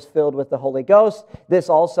Elizabeth was filled with the Holy Ghost. This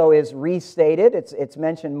also is restated. It's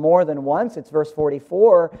mentioned more than once. It's verse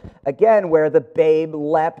 44, again, where the babe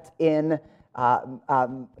leapt in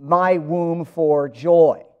my womb for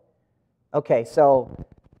joy. Okay, so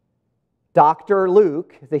Dr.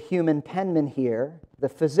 Luke, the human penman here, the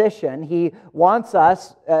physician, he wants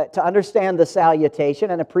us to understand the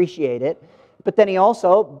salutation and appreciate it. But then he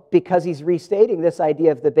also, because he's restating this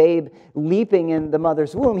idea of the babe leaping in the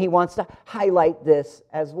mother's womb, he wants to highlight this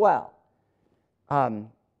as well.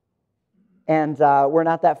 And we're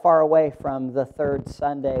not that far away from the third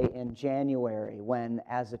Sunday in January, when,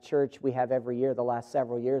 as a church, we have every year, the last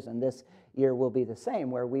several years, and this year will be the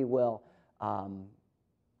same, where we will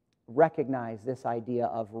recognize this idea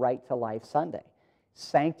of Right to Life Sunday,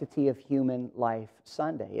 Sanctity of Human Life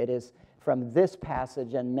Sunday. It is from this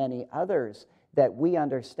passage and many others that we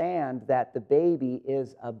understand that the baby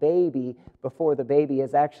is a baby before the baby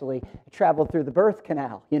has actually traveled through the birth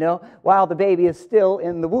canal. While the baby is still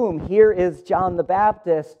in the womb, here is John the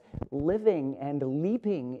Baptist living and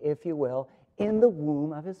leaping, if you will, in the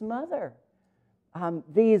womb of his mother.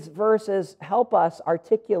 These verses help us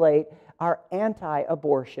articulate our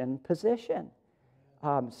anti-abortion position.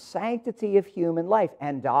 Sanctity of human life.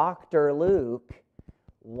 And Dr. Luke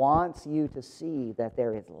wants you to see that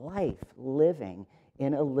there is life living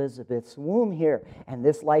in Elizabeth's womb here. And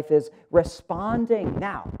this life is responding.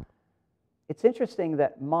 Now, it's interesting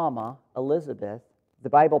that Mama, Elizabeth, the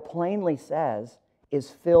Bible plainly says,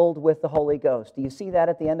 is filled with the Holy Ghost. Do you see that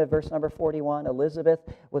at the end of verse number 41? Elizabeth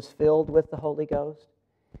was filled with the Holy Ghost.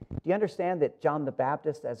 Do you understand that John the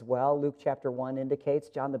Baptist as well, Luke chapter 1 indicates,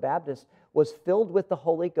 John the Baptist was filled with the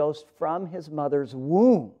Holy Ghost from his mother's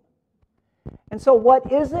womb. And so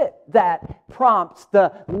what is it that prompts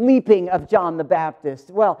the leaping of John the Baptist?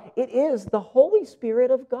 Well, it is the Holy Spirit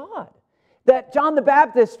of God. That John the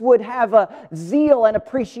Baptist would have a zeal and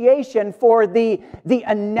appreciation for the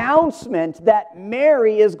announcement that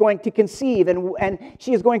Mary is going to conceive, and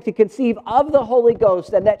she is going to conceive of the Holy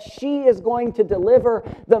Ghost, and that she is going to deliver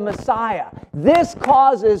the Messiah. This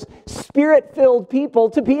causes Spirit-filled people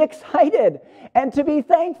to be excited and to be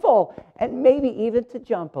thankful, and maybe even to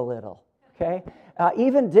jump a little. Okay?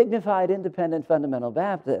 Even dignified, independent, fundamental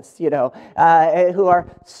Baptists, who are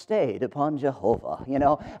stayed upon Jehovah, we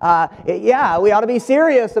ought to be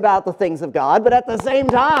serious about the things of God, but at the same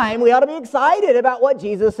time, we ought to be excited about what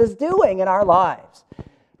Jesus is doing in our lives.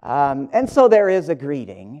 And so there is a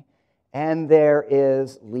greeting, and there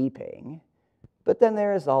is leaping, but then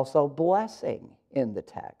there is also blessing in the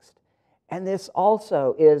text. And this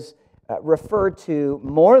also is referred to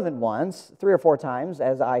more than once, 3 or 4 times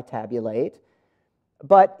as I tabulate,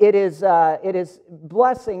 but it is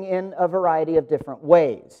blessing in a variety of different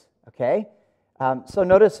ways, okay? So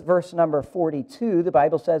notice verse number 42, the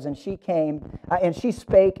Bible says, and she came, and she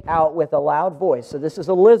spake out with a loud voice. So this is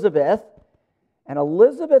Elizabeth, and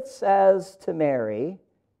Elizabeth says to Mary,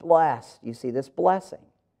 blessed. You see this blessing.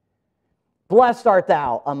 Blessed art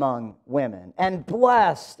thou among women, and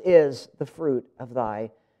blessed is the fruit of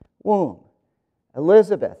thy womb.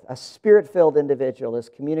 Elizabeth, a spirit-filled individual, is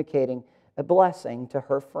communicating a blessing to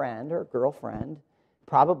her friend, her girlfriend,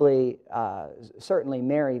 probably, certainly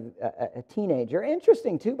Mary, a teenager.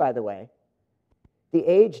 Interesting, too, by the way, the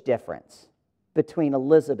age difference between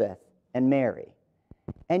Elizabeth and Mary.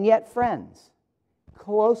 And yet friends,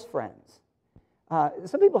 close friends.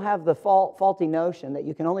 Some people have the faulty notion that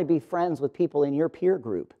you can only be friends with people in your peer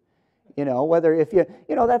group. Whether if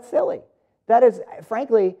that's silly. That is,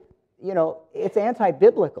 frankly, it's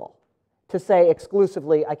anti-biblical to say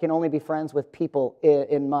exclusively I can only be friends with people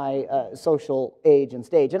in my social age and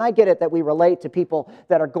stage. And I get it that we relate to people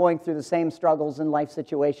that are going through the same struggles and life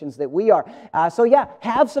situations that we are. So yeah,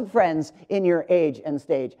 have some friends in your age and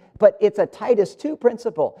stage. But it's a Titus 2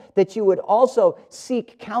 principle that you would also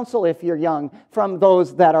seek counsel if you're young from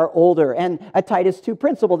those that are older. And a Titus 2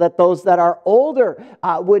 principle that those that are older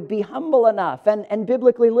would be humble enough and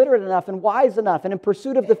biblically literate enough and wise enough and in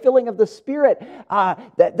pursuit of the filling of the Spirit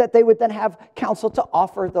that they would then have counsel to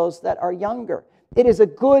offer those that are younger. It is a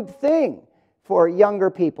good thing for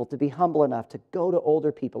younger people to be humble enough to go to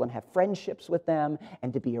older people and have friendships with them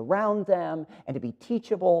and to be around them and to be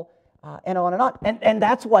teachable and on and on. And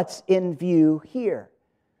that's what's in view here.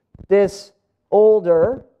 This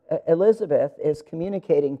older Elizabeth is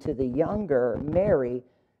communicating to the younger Mary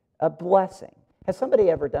a blessing. Has somebody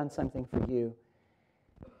ever done something for you?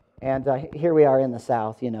 And here we are in the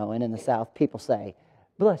South, and in the South people say,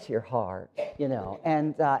 bless your heart,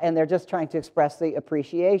 and they're just trying to express the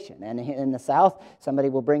appreciation. And in the South, somebody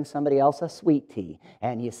will bring somebody else a sweet tea,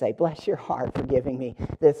 and you say, bless your heart for giving me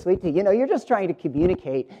this sweet tea. You're just trying to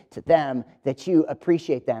communicate to them that you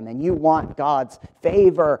appreciate them, and you want God's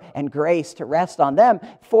favor and grace to rest on them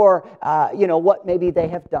for, what maybe they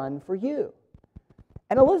have done for you.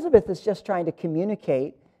 And Elizabeth is just trying to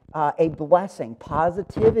communicate a blessing,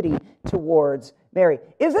 positivity towards Mary.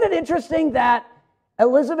 Isn't it interesting that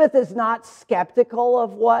Elizabeth is not skeptical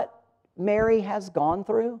of what Mary has gone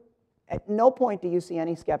through? At no point do you see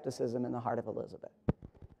any skepticism in the heart of Elizabeth.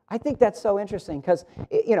 I think that's so interesting because,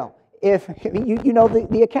 if you know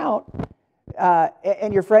the account,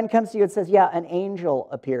 and your friend comes to you and says, yeah, an angel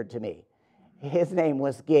appeared to me. His name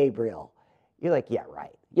was Gabriel. You're like, yeah,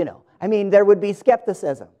 right. There would be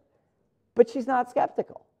skepticism. But she's not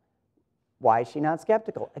skeptical. Why is she not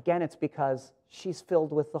skeptical? Again, it's because she's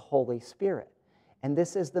filled with the Holy Spirit. And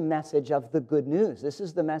this is the message of the good news. This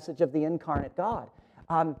is the message of the incarnate God.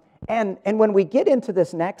 And when we get into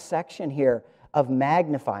this next section here of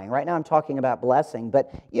magnifying, right now I'm talking about blessing,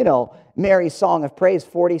 but Mary's song of praise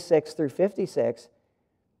 46 through 56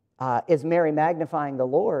 is Mary magnifying the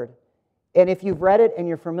Lord. And if you've read it and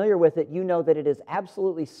you're familiar with it, you know that it is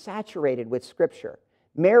absolutely saturated with Scripture.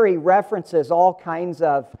 Mary references all kinds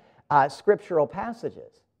of scriptural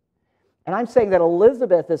passages. And I'm saying that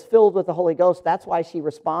Elizabeth is filled with the Holy Ghost. That's why she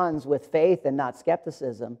responds with faith and not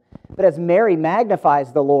skepticism. But as Mary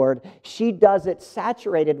magnifies the Lord, she does it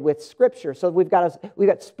saturated with Scripture. So we've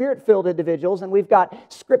got Spirit-filled individuals and we've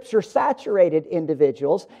got Scripture-saturated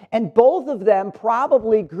individuals. And both of them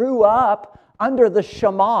probably grew up under the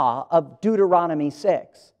Shema of Deuteronomy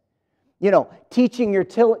 6. Teaching your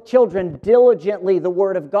children diligently the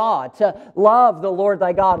Word of God, to love the Lord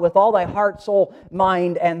thy God with all thy heart, soul,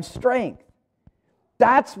 mind, and strength.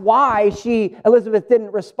 That's why Elizabeth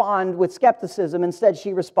didn't respond with skepticism. Instead,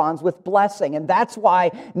 she responds with blessing. And that's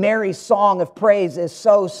why Mary's song of praise is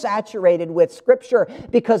so saturated with Scripture,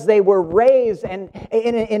 because they were raised in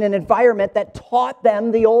an environment that taught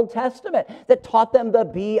them the Old Testament, that taught them the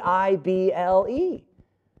Bible.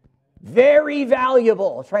 Very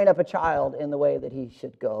valuable. Train up a child in the way that he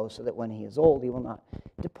should go, so that when he is old, he will not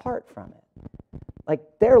depart from it. Like,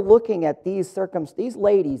 they're looking at these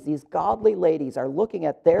ladies, these godly ladies are looking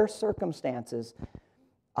at their circumstances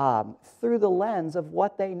through the lens of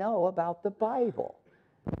what they know about the Bible,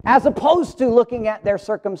 as opposed to looking at their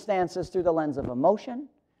circumstances through the lens of emotion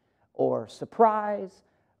or surprise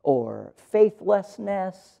or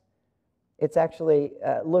faithlessness. It's actually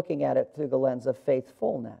looking at it through the lens of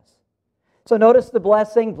faithfulness. So notice the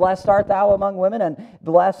blessing, blessed art thou among women, and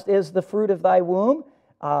blessed is the fruit of thy womb,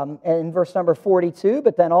 in verse number 42,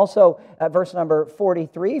 but then also verse number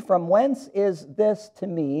 43, from whence is this to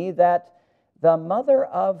me that the mother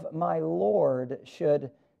of my Lord should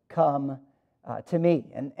come to me?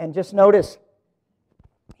 And just notice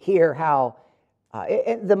here how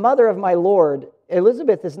the mother of my Lord,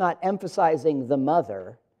 Elizabeth is not emphasizing the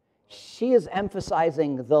mother, she is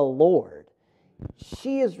emphasizing the Lord.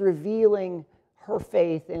 She is revealing her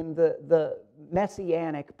faith in the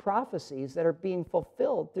messianic prophecies that are being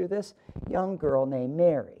fulfilled through this young girl named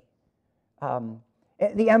Mary.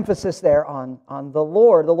 The emphasis there on the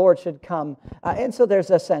Lord should come. And so there's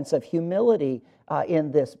a sense of humility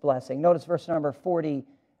in this blessing. Notice verse number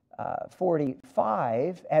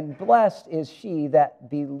 45, and blessed is she that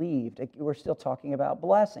believed. We're still talking about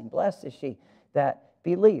blessing. Blessed is she that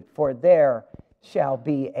believed, for there shall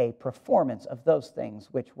be a performance of those things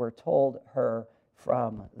which were told her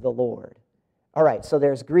from the Lord. All right, so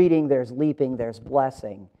there's greeting, there's leaping, there's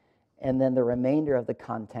blessing, and then the remainder of the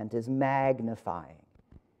content is magnifying.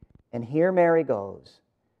 And here Mary goes,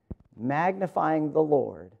 magnifying the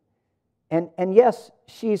Lord. And yes,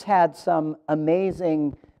 she's had some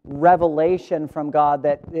amazing revelation from God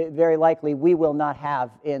that very likely we will not have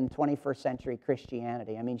in 21st century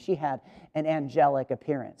Christianity. I mean, she had an angelic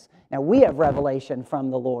appearance. Now, we have revelation from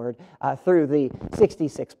the Lord through the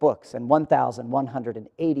 66 books and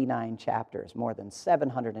 1,189 chapters, more than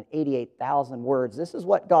 788,000 words. This is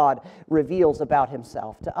what God reveals about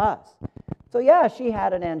himself to us. So yeah, she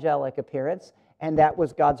had an angelic appearance, and that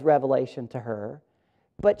was God's revelation to her.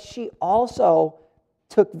 But she also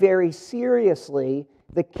took very seriously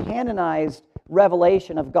the canonized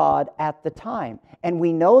revelation of God at the time. And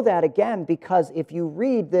we know that again because if you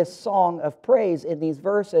read this song of praise in these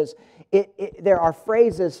verses, there are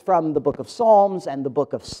phrases from the book of Psalms and the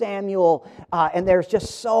book of Samuel, and there's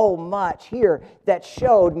just so much here that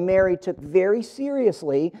showed Mary took very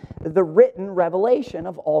seriously the written revelation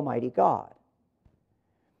of Almighty God.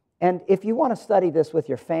 And if you want to study this with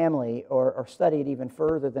your family or study it even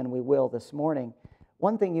further than we will this morning,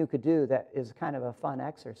 one thing you could do that is kind of a fun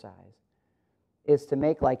exercise is to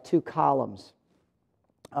make like 2 columns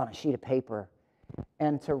on a sheet of paper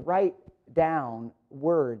and to write down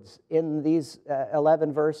words in these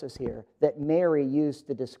 11 verses here that Mary used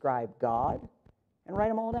to describe God, and write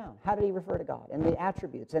them all down. How did he refer to God? And the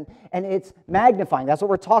attributes. And it's magnifying. That's what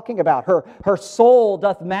we're talking about. Her soul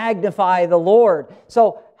doth magnify the Lord.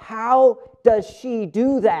 So how does she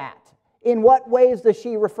do that? In what ways does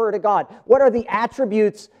she refer to God? What are the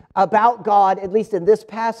attributes about God, at least in this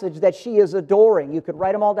passage, that she is adoring? You could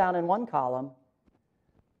write them all down in one column.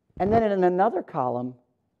 And then in another column,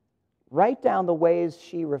 write down the ways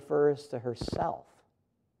she refers to herself.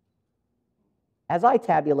 As I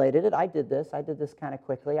tabulated it, I did this kind of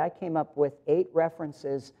quickly. I came up with 8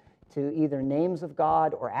 references to either names of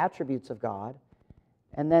God or attributes of God,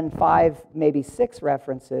 and then 5, maybe 6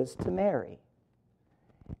 references to Mary.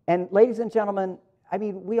 And ladies and gentlemen, I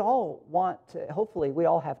mean, we all want to, hopefully we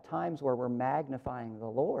all have times where we're magnifying the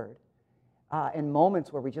Lord, and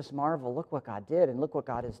moments where we just marvel, look what God did and look what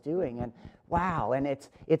God is doing, and wow, and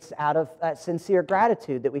it's out of sincere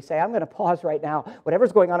gratitude that we say, I'm going to pause right now,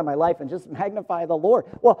 whatever's going on in my life, and just magnify the Lord.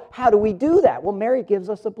 Well, how do we do that? Well, Mary gives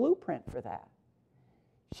us a blueprint for that.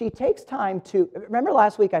 She takes time to, remember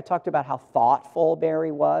last week I talked about how thoughtful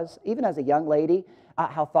Mary was, even as a young lady,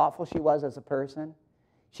 how thoughtful she was as a person.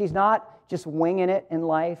 She's not just winging it in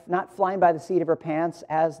life, not flying by the seat of her pants,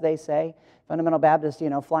 as they say. Fundamental Baptist,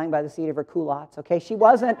 flying by the seat of her culottes, okay? She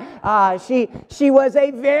wasn't, she was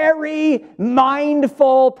a very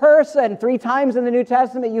mindful person. 3 times in the New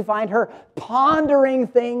Testament you find her pondering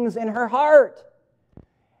things in her heart.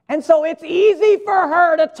 And so it's easy for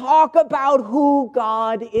her to talk about who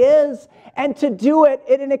God is and to do it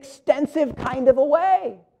in an extensive kind of a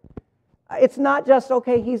way. It's not just,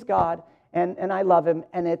 okay, he's God, and I love him,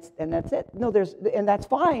 and that's it. No, and that's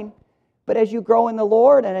fine. But as you grow in the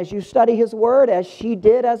Lord and as you study his word, as she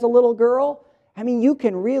did as a little girl, I mean, you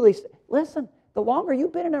can really, listen, the longer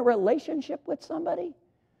you've been in a relationship with somebody,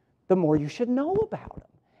 the more you should know about them.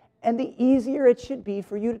 And the easier it should be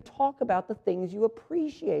for you to talk about the things you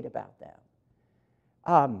appreciate about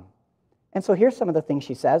them. And so here's some of the things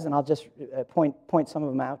she says, and I'll just point some of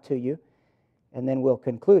them out to you, and then we'll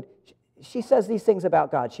conclude. She says these things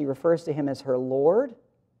about God. She refers to him as her Lord,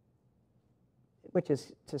 which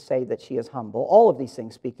is to say that she is humble. All of these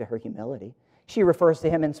things speak to her humility. She refers to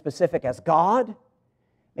him in specific as God.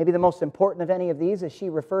 Maybe the most important of any of these is she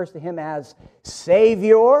refers to him as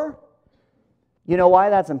Savior. You know why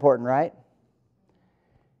that's important, right?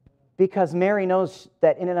 Because Mary knows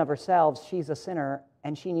that in and of herself, she's a sinner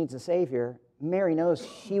and she needs a Savior. Mary knows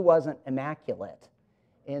she wasn't immaculate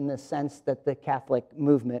in the sense that the Catholic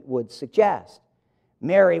movement would suggest.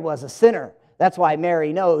 Mary was a sinner. That's why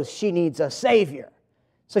Mary knows she needs a Savior.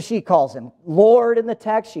 So she calls him Lord in the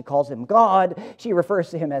text. She calls him God. She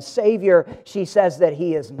refers to him as Savior. She says that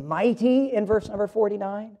he is mighty in verse number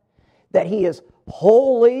 49, that he is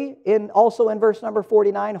holy, also in verse number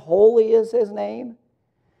 49, holy is his name.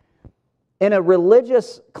 In a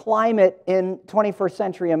religious climate in 21st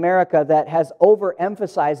century America that has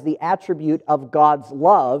overemphasized the attribute of God's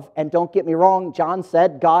love, and don't get me wrong, John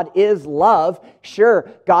said God is love. Sure,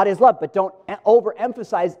 God is love, but don't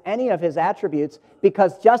overemphasize any of his attributes,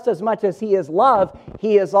 because just as much as he is love,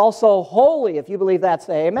 he is also holy. If you believe that,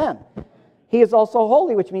 say amen. He is also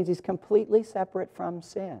holy, which means he's completely separate from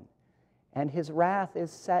sin, and his wrath is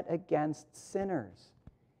set against sinners.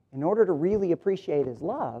 In order to really appreciate his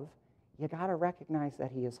love, you got to recognize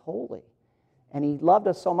that he is holy. And he loved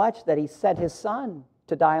us so much that he sent his son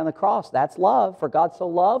to die on the cross. That's love. For God so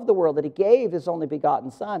loved the world that he gave his only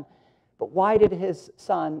begotten son. But why did his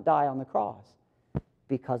son die on the cross?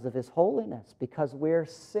 Because of his holiness. Because we're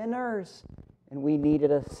sinners and we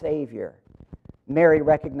needed a Savior. Mary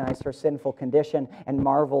recognized her sinful condition and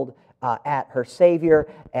marveled at her Savior,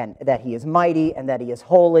 and that he is mighty and that he is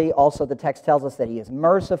holy. Also, the text tells us that he is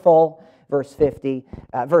merciful. Verse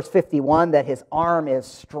 51, that his arm is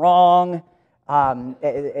strong.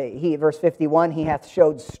 Verse 51, he hath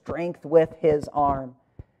showed strength with his arm.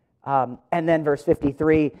 And then verse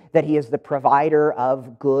 53, that he is the provider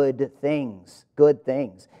of good things,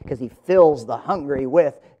 because he fills the hungry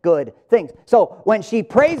with good things. So when she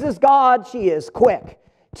praises God, she is quick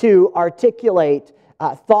to articulate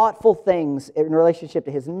thoughtful things in relationship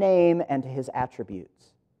to his name and to his attributes.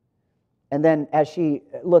 And then as she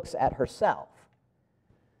looks at herself.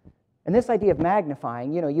 And this idea of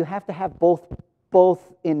magnifying, you have to have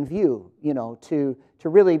both in view, to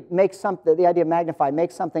really make something, the idea of magnify,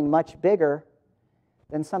 make something much bigger,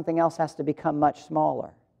 then something else has to become much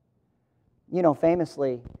smaller.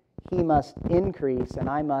 Famously, he must increase and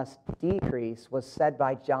I must decrease was said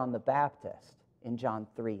by John the Baptist in John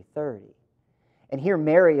 3:30. And here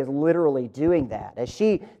Mary is literally doing that. As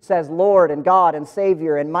she says, Lord and God and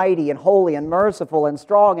Savior and mighty and holy and merciful and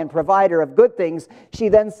strong and provider of good things, she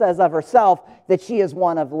then says of herself that she is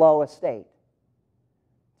one of low estate.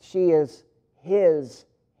 She is his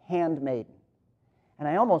handmaiden. And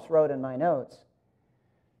I almost wrote in my notes,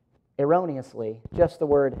 erroneously, just the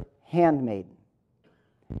word handmaiden,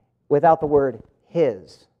 without the word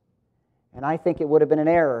his. And I think it would have been an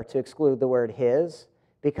error to exclude the word his,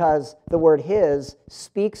 because the word his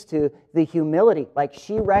speaks to the humility. Like,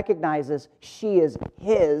 she recognizes she is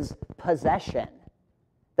his possession.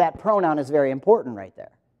 That pronoun is very important right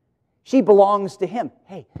there. She belongs to him.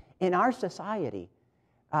 Hey, in our society,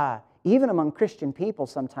 even among Christian people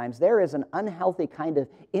sometimes, there is an unhealthy kind of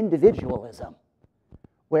individualism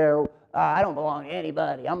where I don't belong to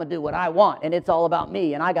anybody. I'm going to do what I want, and it's all about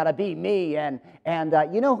me, and I got to be me. And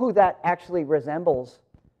you know who that actually resembles?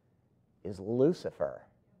 Is Lucifer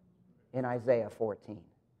in Isaiah 14.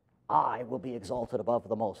 I will be exalted above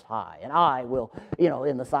the Most High, and I will,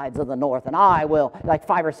 in the sides of the north, and I will, like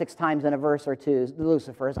 5 or 6 times in a verse or two,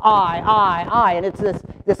 Lucifer is I, and it's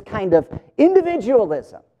this kind of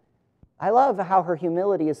individualism. I love how her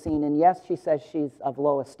humility is seen, and yes, she says she's of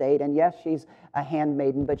low estate, and yes, she's a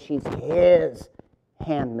handmaiden, but she's his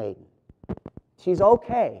handmaiden. She's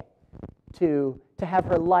okay to have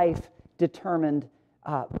her life determined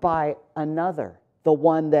by another, the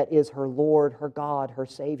one that is her Lord, her God, her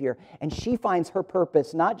Savior. And she finds her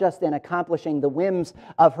purpose not just in accomplishing the whims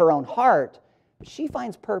of her own heart, but she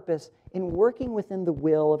finds purpose in working within the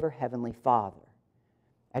will of her Heavenly Father.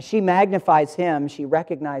 As she magnifies him, she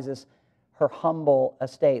recognizes her humble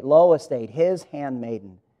estate, low estate, his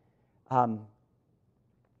handmaiden.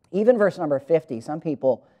 Even verse number 50, some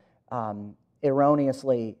people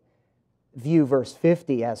erroneously view verse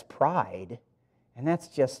 50 as pride. And that's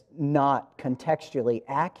just not contextually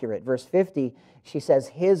accurate. Verse 50, she says,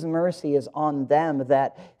 his mercy is on them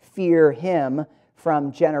that fear him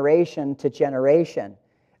from generation to generation.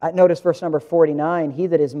 Notice verse number 49, he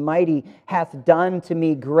that is mighty hath done to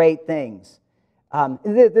me great things.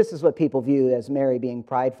 This is what people view as Mary being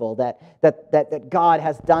prideful, that God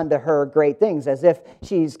has done to her great things, as if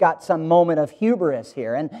she's got some moment of hubris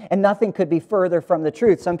here, and nothing could be further from the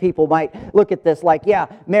truth. Some people might look at this like, yeah,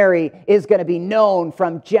 Mary is going to be known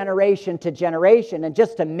from generation to generation, and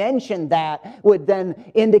just to mention that would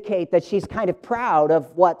then indicate that she's kind of proud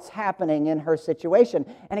of what's happening in her situation.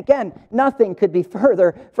 And again, nothing could be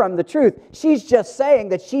further from the truth. She's just saying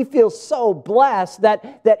that she feels so blessed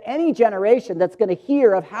that any generation that's going to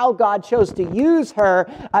hear of how God chose to use her,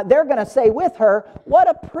 they're going to say with her, what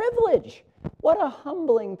a privilege, what a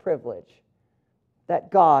humbling privilege that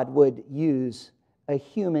God would use a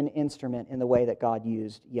human instrument in the way that God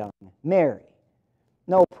used young Mary.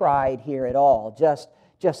 No pride here at all,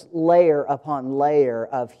 just layer upon layer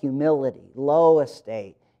of humility, low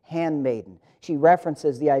estate, handmaiden. She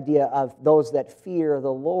references the idea of those that fear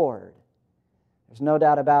the Lord. There's no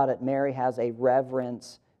doubt about it. Mary has a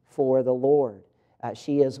reverence for the Lord.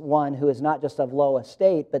 She is one who is not just of low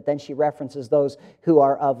estate, but then she references those who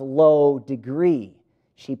are of low degree.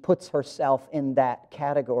 She puts herself in that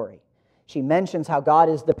category. She mentions how God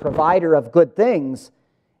is the provider of good things,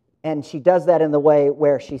 and she does that in the way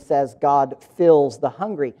where she says God fills the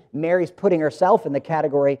hungry. Mary's putting herself in the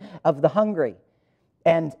category of the hungry.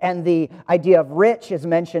 And the idea of rich is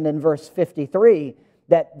mentioned in verse 53,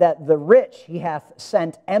 that the rich he hath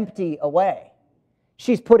sent empty away.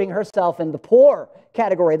 She's putting herself in the poor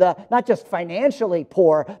category, not just financially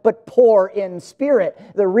poor, but poor in spirit.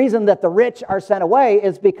 The reason that the rich are sent away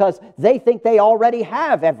is because they think they already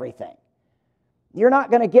have everything. You're not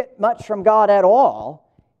going to get much from God at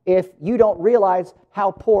all if you don't realize how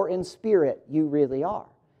poor in spirit you really are.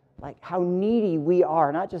 Like how needy we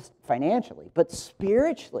are, not just financially, but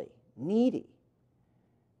spiritually needy.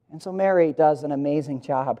 And so Mary does an amazing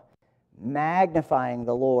job magnifying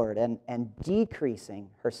the Lord and decreasing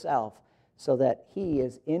herself so that He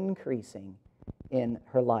is increasing in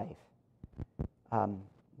her life.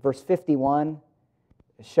 Verse 51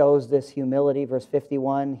 shows this humility. Verse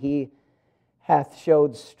 51, He hath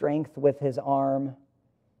showed strength with His arm.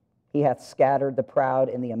 He hath scattered the proud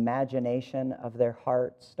in the imagination of their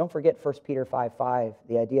hearts. Don't forget 1 Peter 5:5,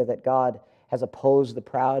 the idea that God has opposed the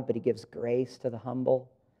proud, but He gives grace to the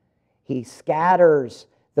humble. He scatters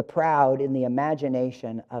the proud in the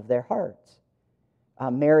imagination of their hearts.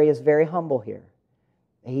 Mary is very humble here.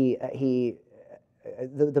 The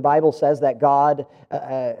Bible says that God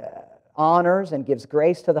honors and gives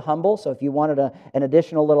grace to the humble. So if you wanted an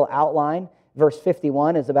additional little outline, verse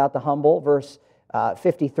 51 is about the humble, verse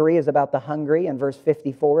 53 is about the hungry, and verse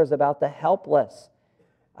 54 is about the helpless.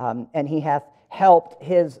 And He hath helped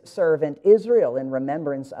His servant Israel in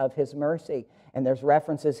remembrance of His mercy. And there's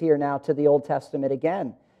references here now to the Old Testament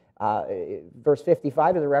again. Verse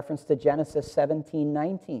 55 is a reference to Genesis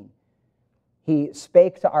 17:19. He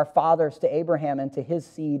spake to our fathers, to Abraham, and to his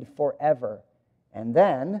seed forever. And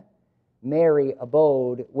then Mary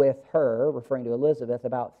abode with her, referring to Elizabeth,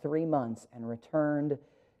 about 3 months and returned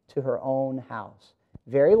to her own house.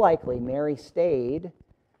 Very likely, Mary stayed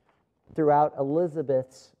throughout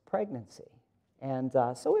Elizabeth's pregnancy. And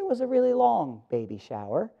so it was a really long baby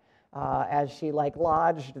shower. As she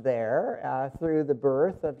lodged there through the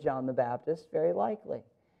birth of John the Baptist, very likely.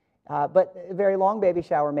 But a very long baby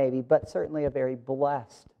shower maybe, but certainly a very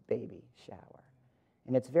blessed baby shower.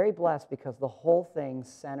 And it's very blessed because the whole thing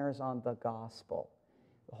centers on the gospel.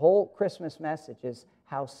 The whole Christmas message is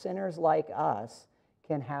how sinners like us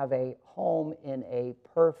can have a home in a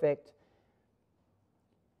perfect,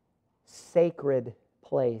 sacred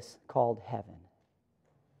place called heaven.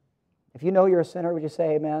 If you know you're a sinner, would you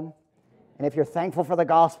say amen? And if you're thankful for the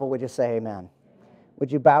gospel, would you say amen?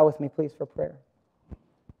 Would you bow with me, please, for prayer?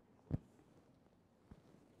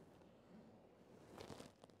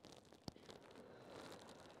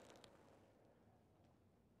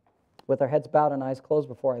 With our heads bowed and eyes closed,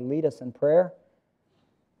 before I lead us in prayer,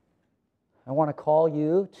 I want to call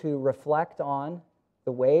you to reflect on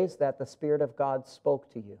the ways that the Spirit of God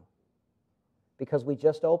spoke to you. Because we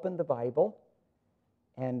just opened the Bible,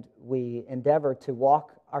 and we endeavor to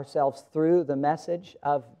walk ourselves through the message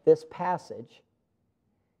of this passage.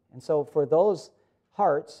 And so for those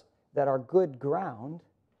hearts that are good ground,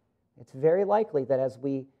 it's very likely that as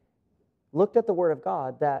we looked at the Word of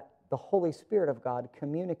God, that the Holy Spirit of God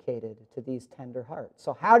communicated to these tender hearts.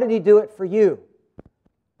 So how did He do it for you?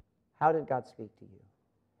 How did God speak to you?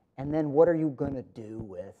 And then what are you going to do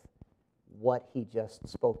with what He just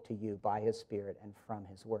spoke to you by His Spirit and from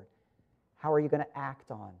His Word? How are you going to act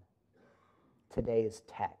on today's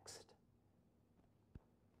text?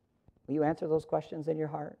 Will you answer those questions in your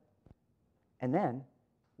heart? And then,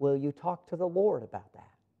 will you talk to the Lord about that?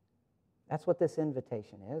 That's what this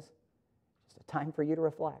invitation is. Just a time for you to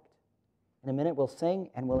reflect. In a minute, we'll sing,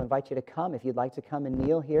 and we'll invite you to come. If you'd like to come and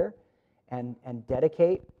kneel here and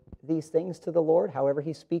dedicate these things to the Lord, however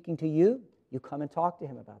He's speaking to you, you come and talk to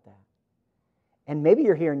Him about that. And maybe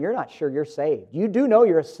you're here and you're not sure you're saved. You do know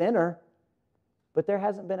you're a sinner, but there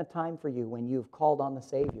hasn't been a time for you when you've called on the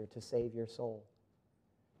Savior to save your soul.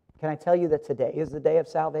 Can I tell you that today is the day of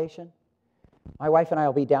salvation? My wife and I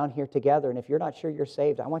will be down here together, and if you're not sure you're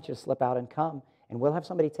saved, I want you to slip out and come, and we'll have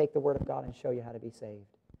somebody take the Word of God and show you how to be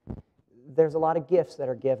saved. There's a lot of gifts that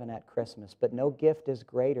are given at Christmas, but no gift is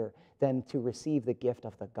greater than to receive the gift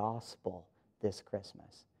of the gospel this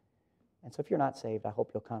Christmas. And so if you're not saved, I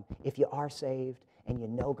hope you'll come. If you are saved and you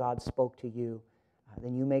know God spoke to you,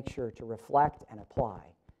 then you make sure to reflect and apply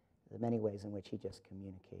the many ways in which He just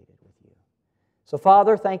communicated with you. So,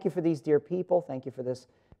 Father, thank you for these dear people. Thank you for this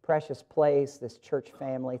precious place, this church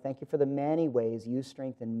family. Thank you for the many ways you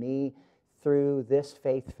strengthened me through this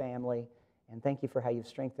faith family. And thank you for how you've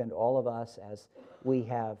strengthened all of us as we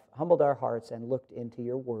have humbled our hearts and looked into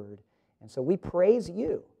your word. And so we praise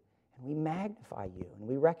you, and we magnify you, and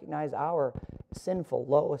we recognize our sinful,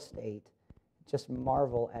 low estate. Just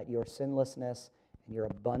marvel at your sinlessness and your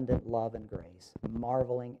abundant love and grace,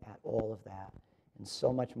 marveling at all of that and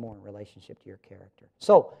so much more in relationship to your character.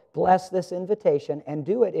 So bless this invitation and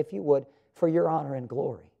do it, if you would, for your honor and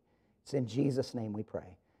glory. It's in Jesus' name we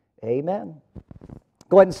pray. Amen.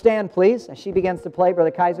 Go ahead and stand, please, as she begins to play.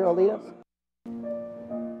 Brother Kaiser will lead us.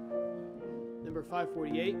 Number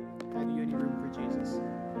 548, Have You Any Room for Jesus?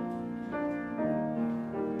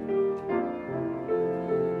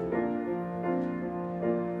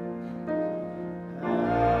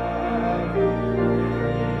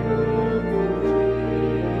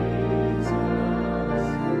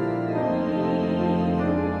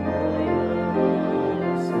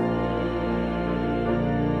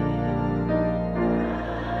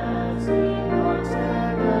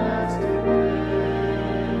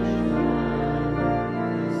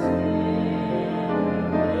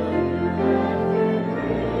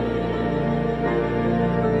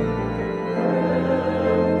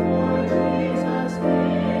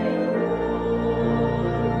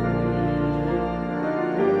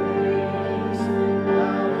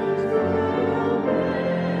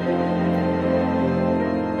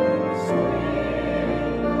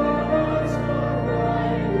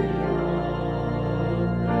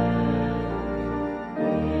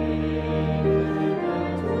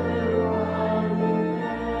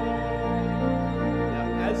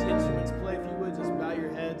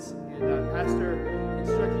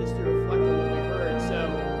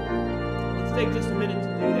 Take just a minute to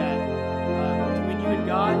do that. Between you and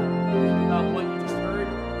God, think about what you just heard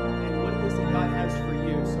and what it is that God has for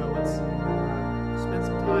you. So let's spend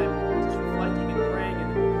some time just reflecting and praying,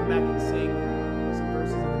 and then we'll come back and sing some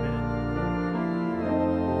verses in a minute.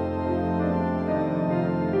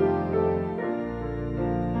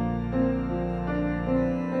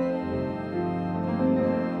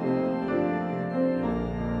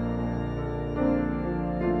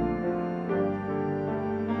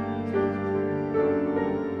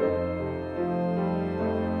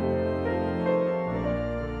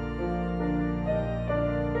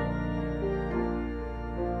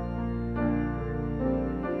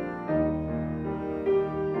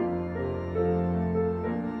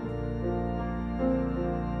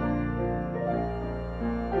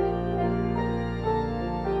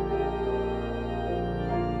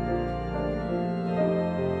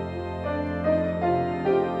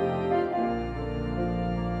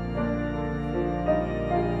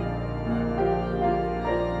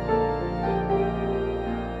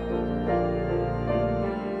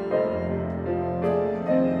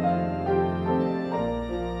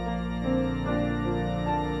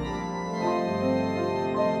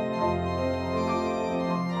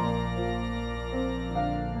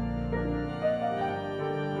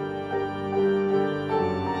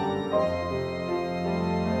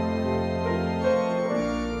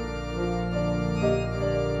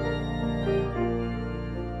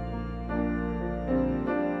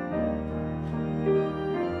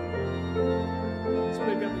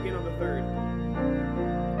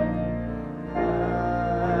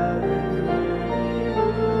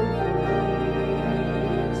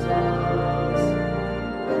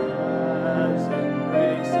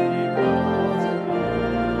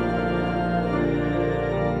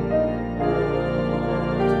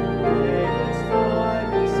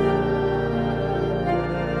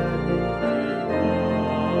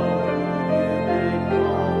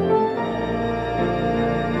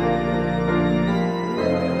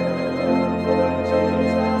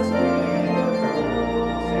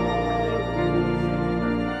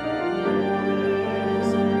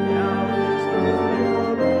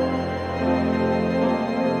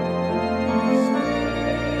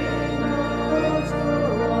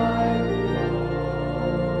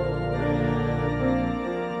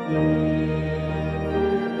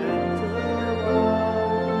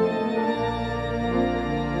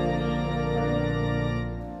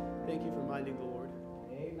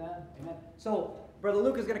 So, Brother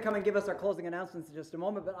Luke is going to come and give us our closing announcements in just a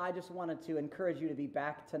moment, but I just wanted to encourage you to be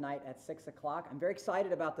back tonight at 6 o'clock. I'm very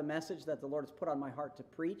excited about the message that the Lord has put on my heart to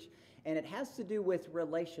preach, and it has to do with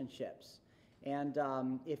relationships. And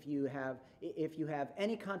if you have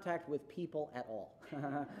any contact with people at all,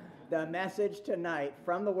 the message tonight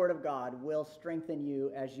from the Word of God will strengthen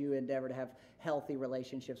you as you endeavor to have healthy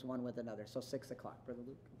relationships one with another. So 6 o'clock, Brother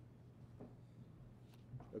Luke.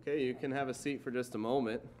 Okay, you can have a seat for just a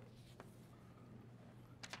moment.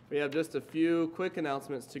 We have just a few quick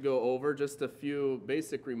announcements to go over, just a few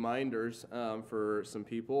basic reminders for some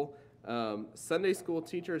people. Sunday school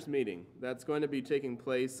teachers meeting. That's going to be taking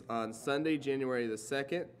place on Sunday, January the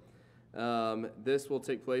 2nd. This will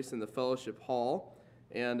take place in the Fellowship Hall.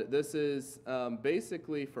 And this is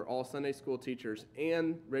basically for all Sunday school teachers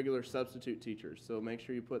and regular substitute teachers. So make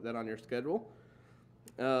sure you put that on your schedule.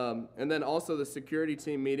 And then also the security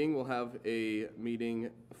team meeting. We'll have a meeting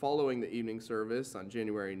following the evening service on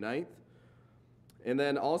January 9th. And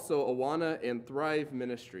then also Awana and Thrive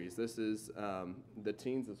Ministries. This is the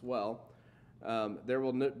teens as well. There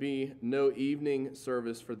will be no evening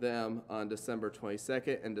service for them on December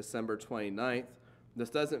 22nd and December 29th. This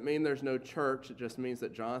doesn't mean there's no church. It just means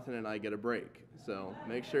that Jonathan and I get a break. So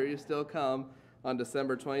make sure you still come on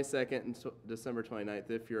December 22nd and December 29th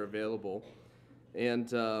if you're available. And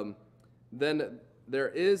then there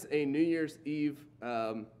is a New Year's Eve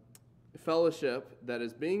fellowship that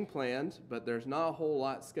is being planned, but there's not a whole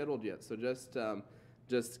lot scheduled yet. So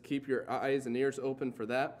just keep your eyes and ears open for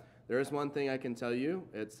that. There is one thing I can tell you.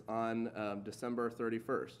 It's on December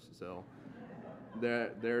 31st. So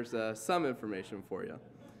there's some information for you.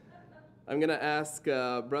 I'm going to ask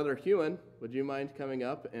Brother Hewen, would you mind coming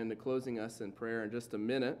up and closing us in prayer in just a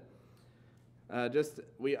minute?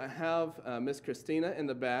 We have Miss Christina in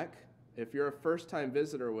the back. If you're a first-time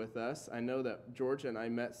visitor with us, I know that Georgia and I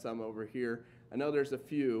met some over here. I know there's a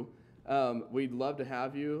few. We'd love to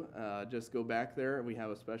have you. Just go back there. We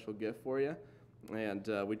have a special gift for you,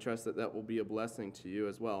 and we trust that that will be a blessing to you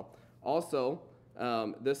as well. Also,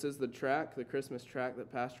 this is the Christmas tract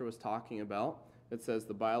that Pastor was talking about. It says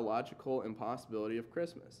The Biological Impossibility of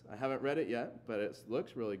Christmas. I haven't read it yet, but it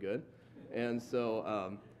looks really good. And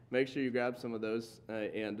so make sure you grab some of those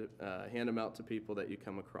and hand them out to people that you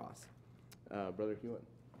come across. Brother Hewitt.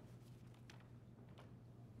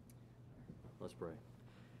 Let's pray.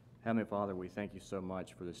 Heavenly Father, we thank you so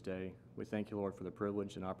much for this day. We thank you, Lord, for the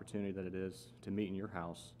privilege and opportunity that it is to meet in your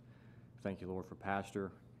house. Thank you, Lord, for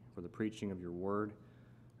Pastor, for the preaching of your word.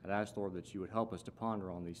 I'd ask, Lord, that you would help us to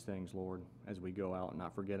ponder on these things, Lord, as we go out and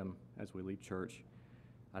not forget them as we leave church.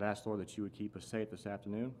 I'd ask, Lord, that you would keep us safe this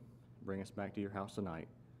afternoon, bring us back to your house tonight.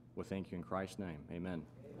 We thank you in Christ's name. Amen.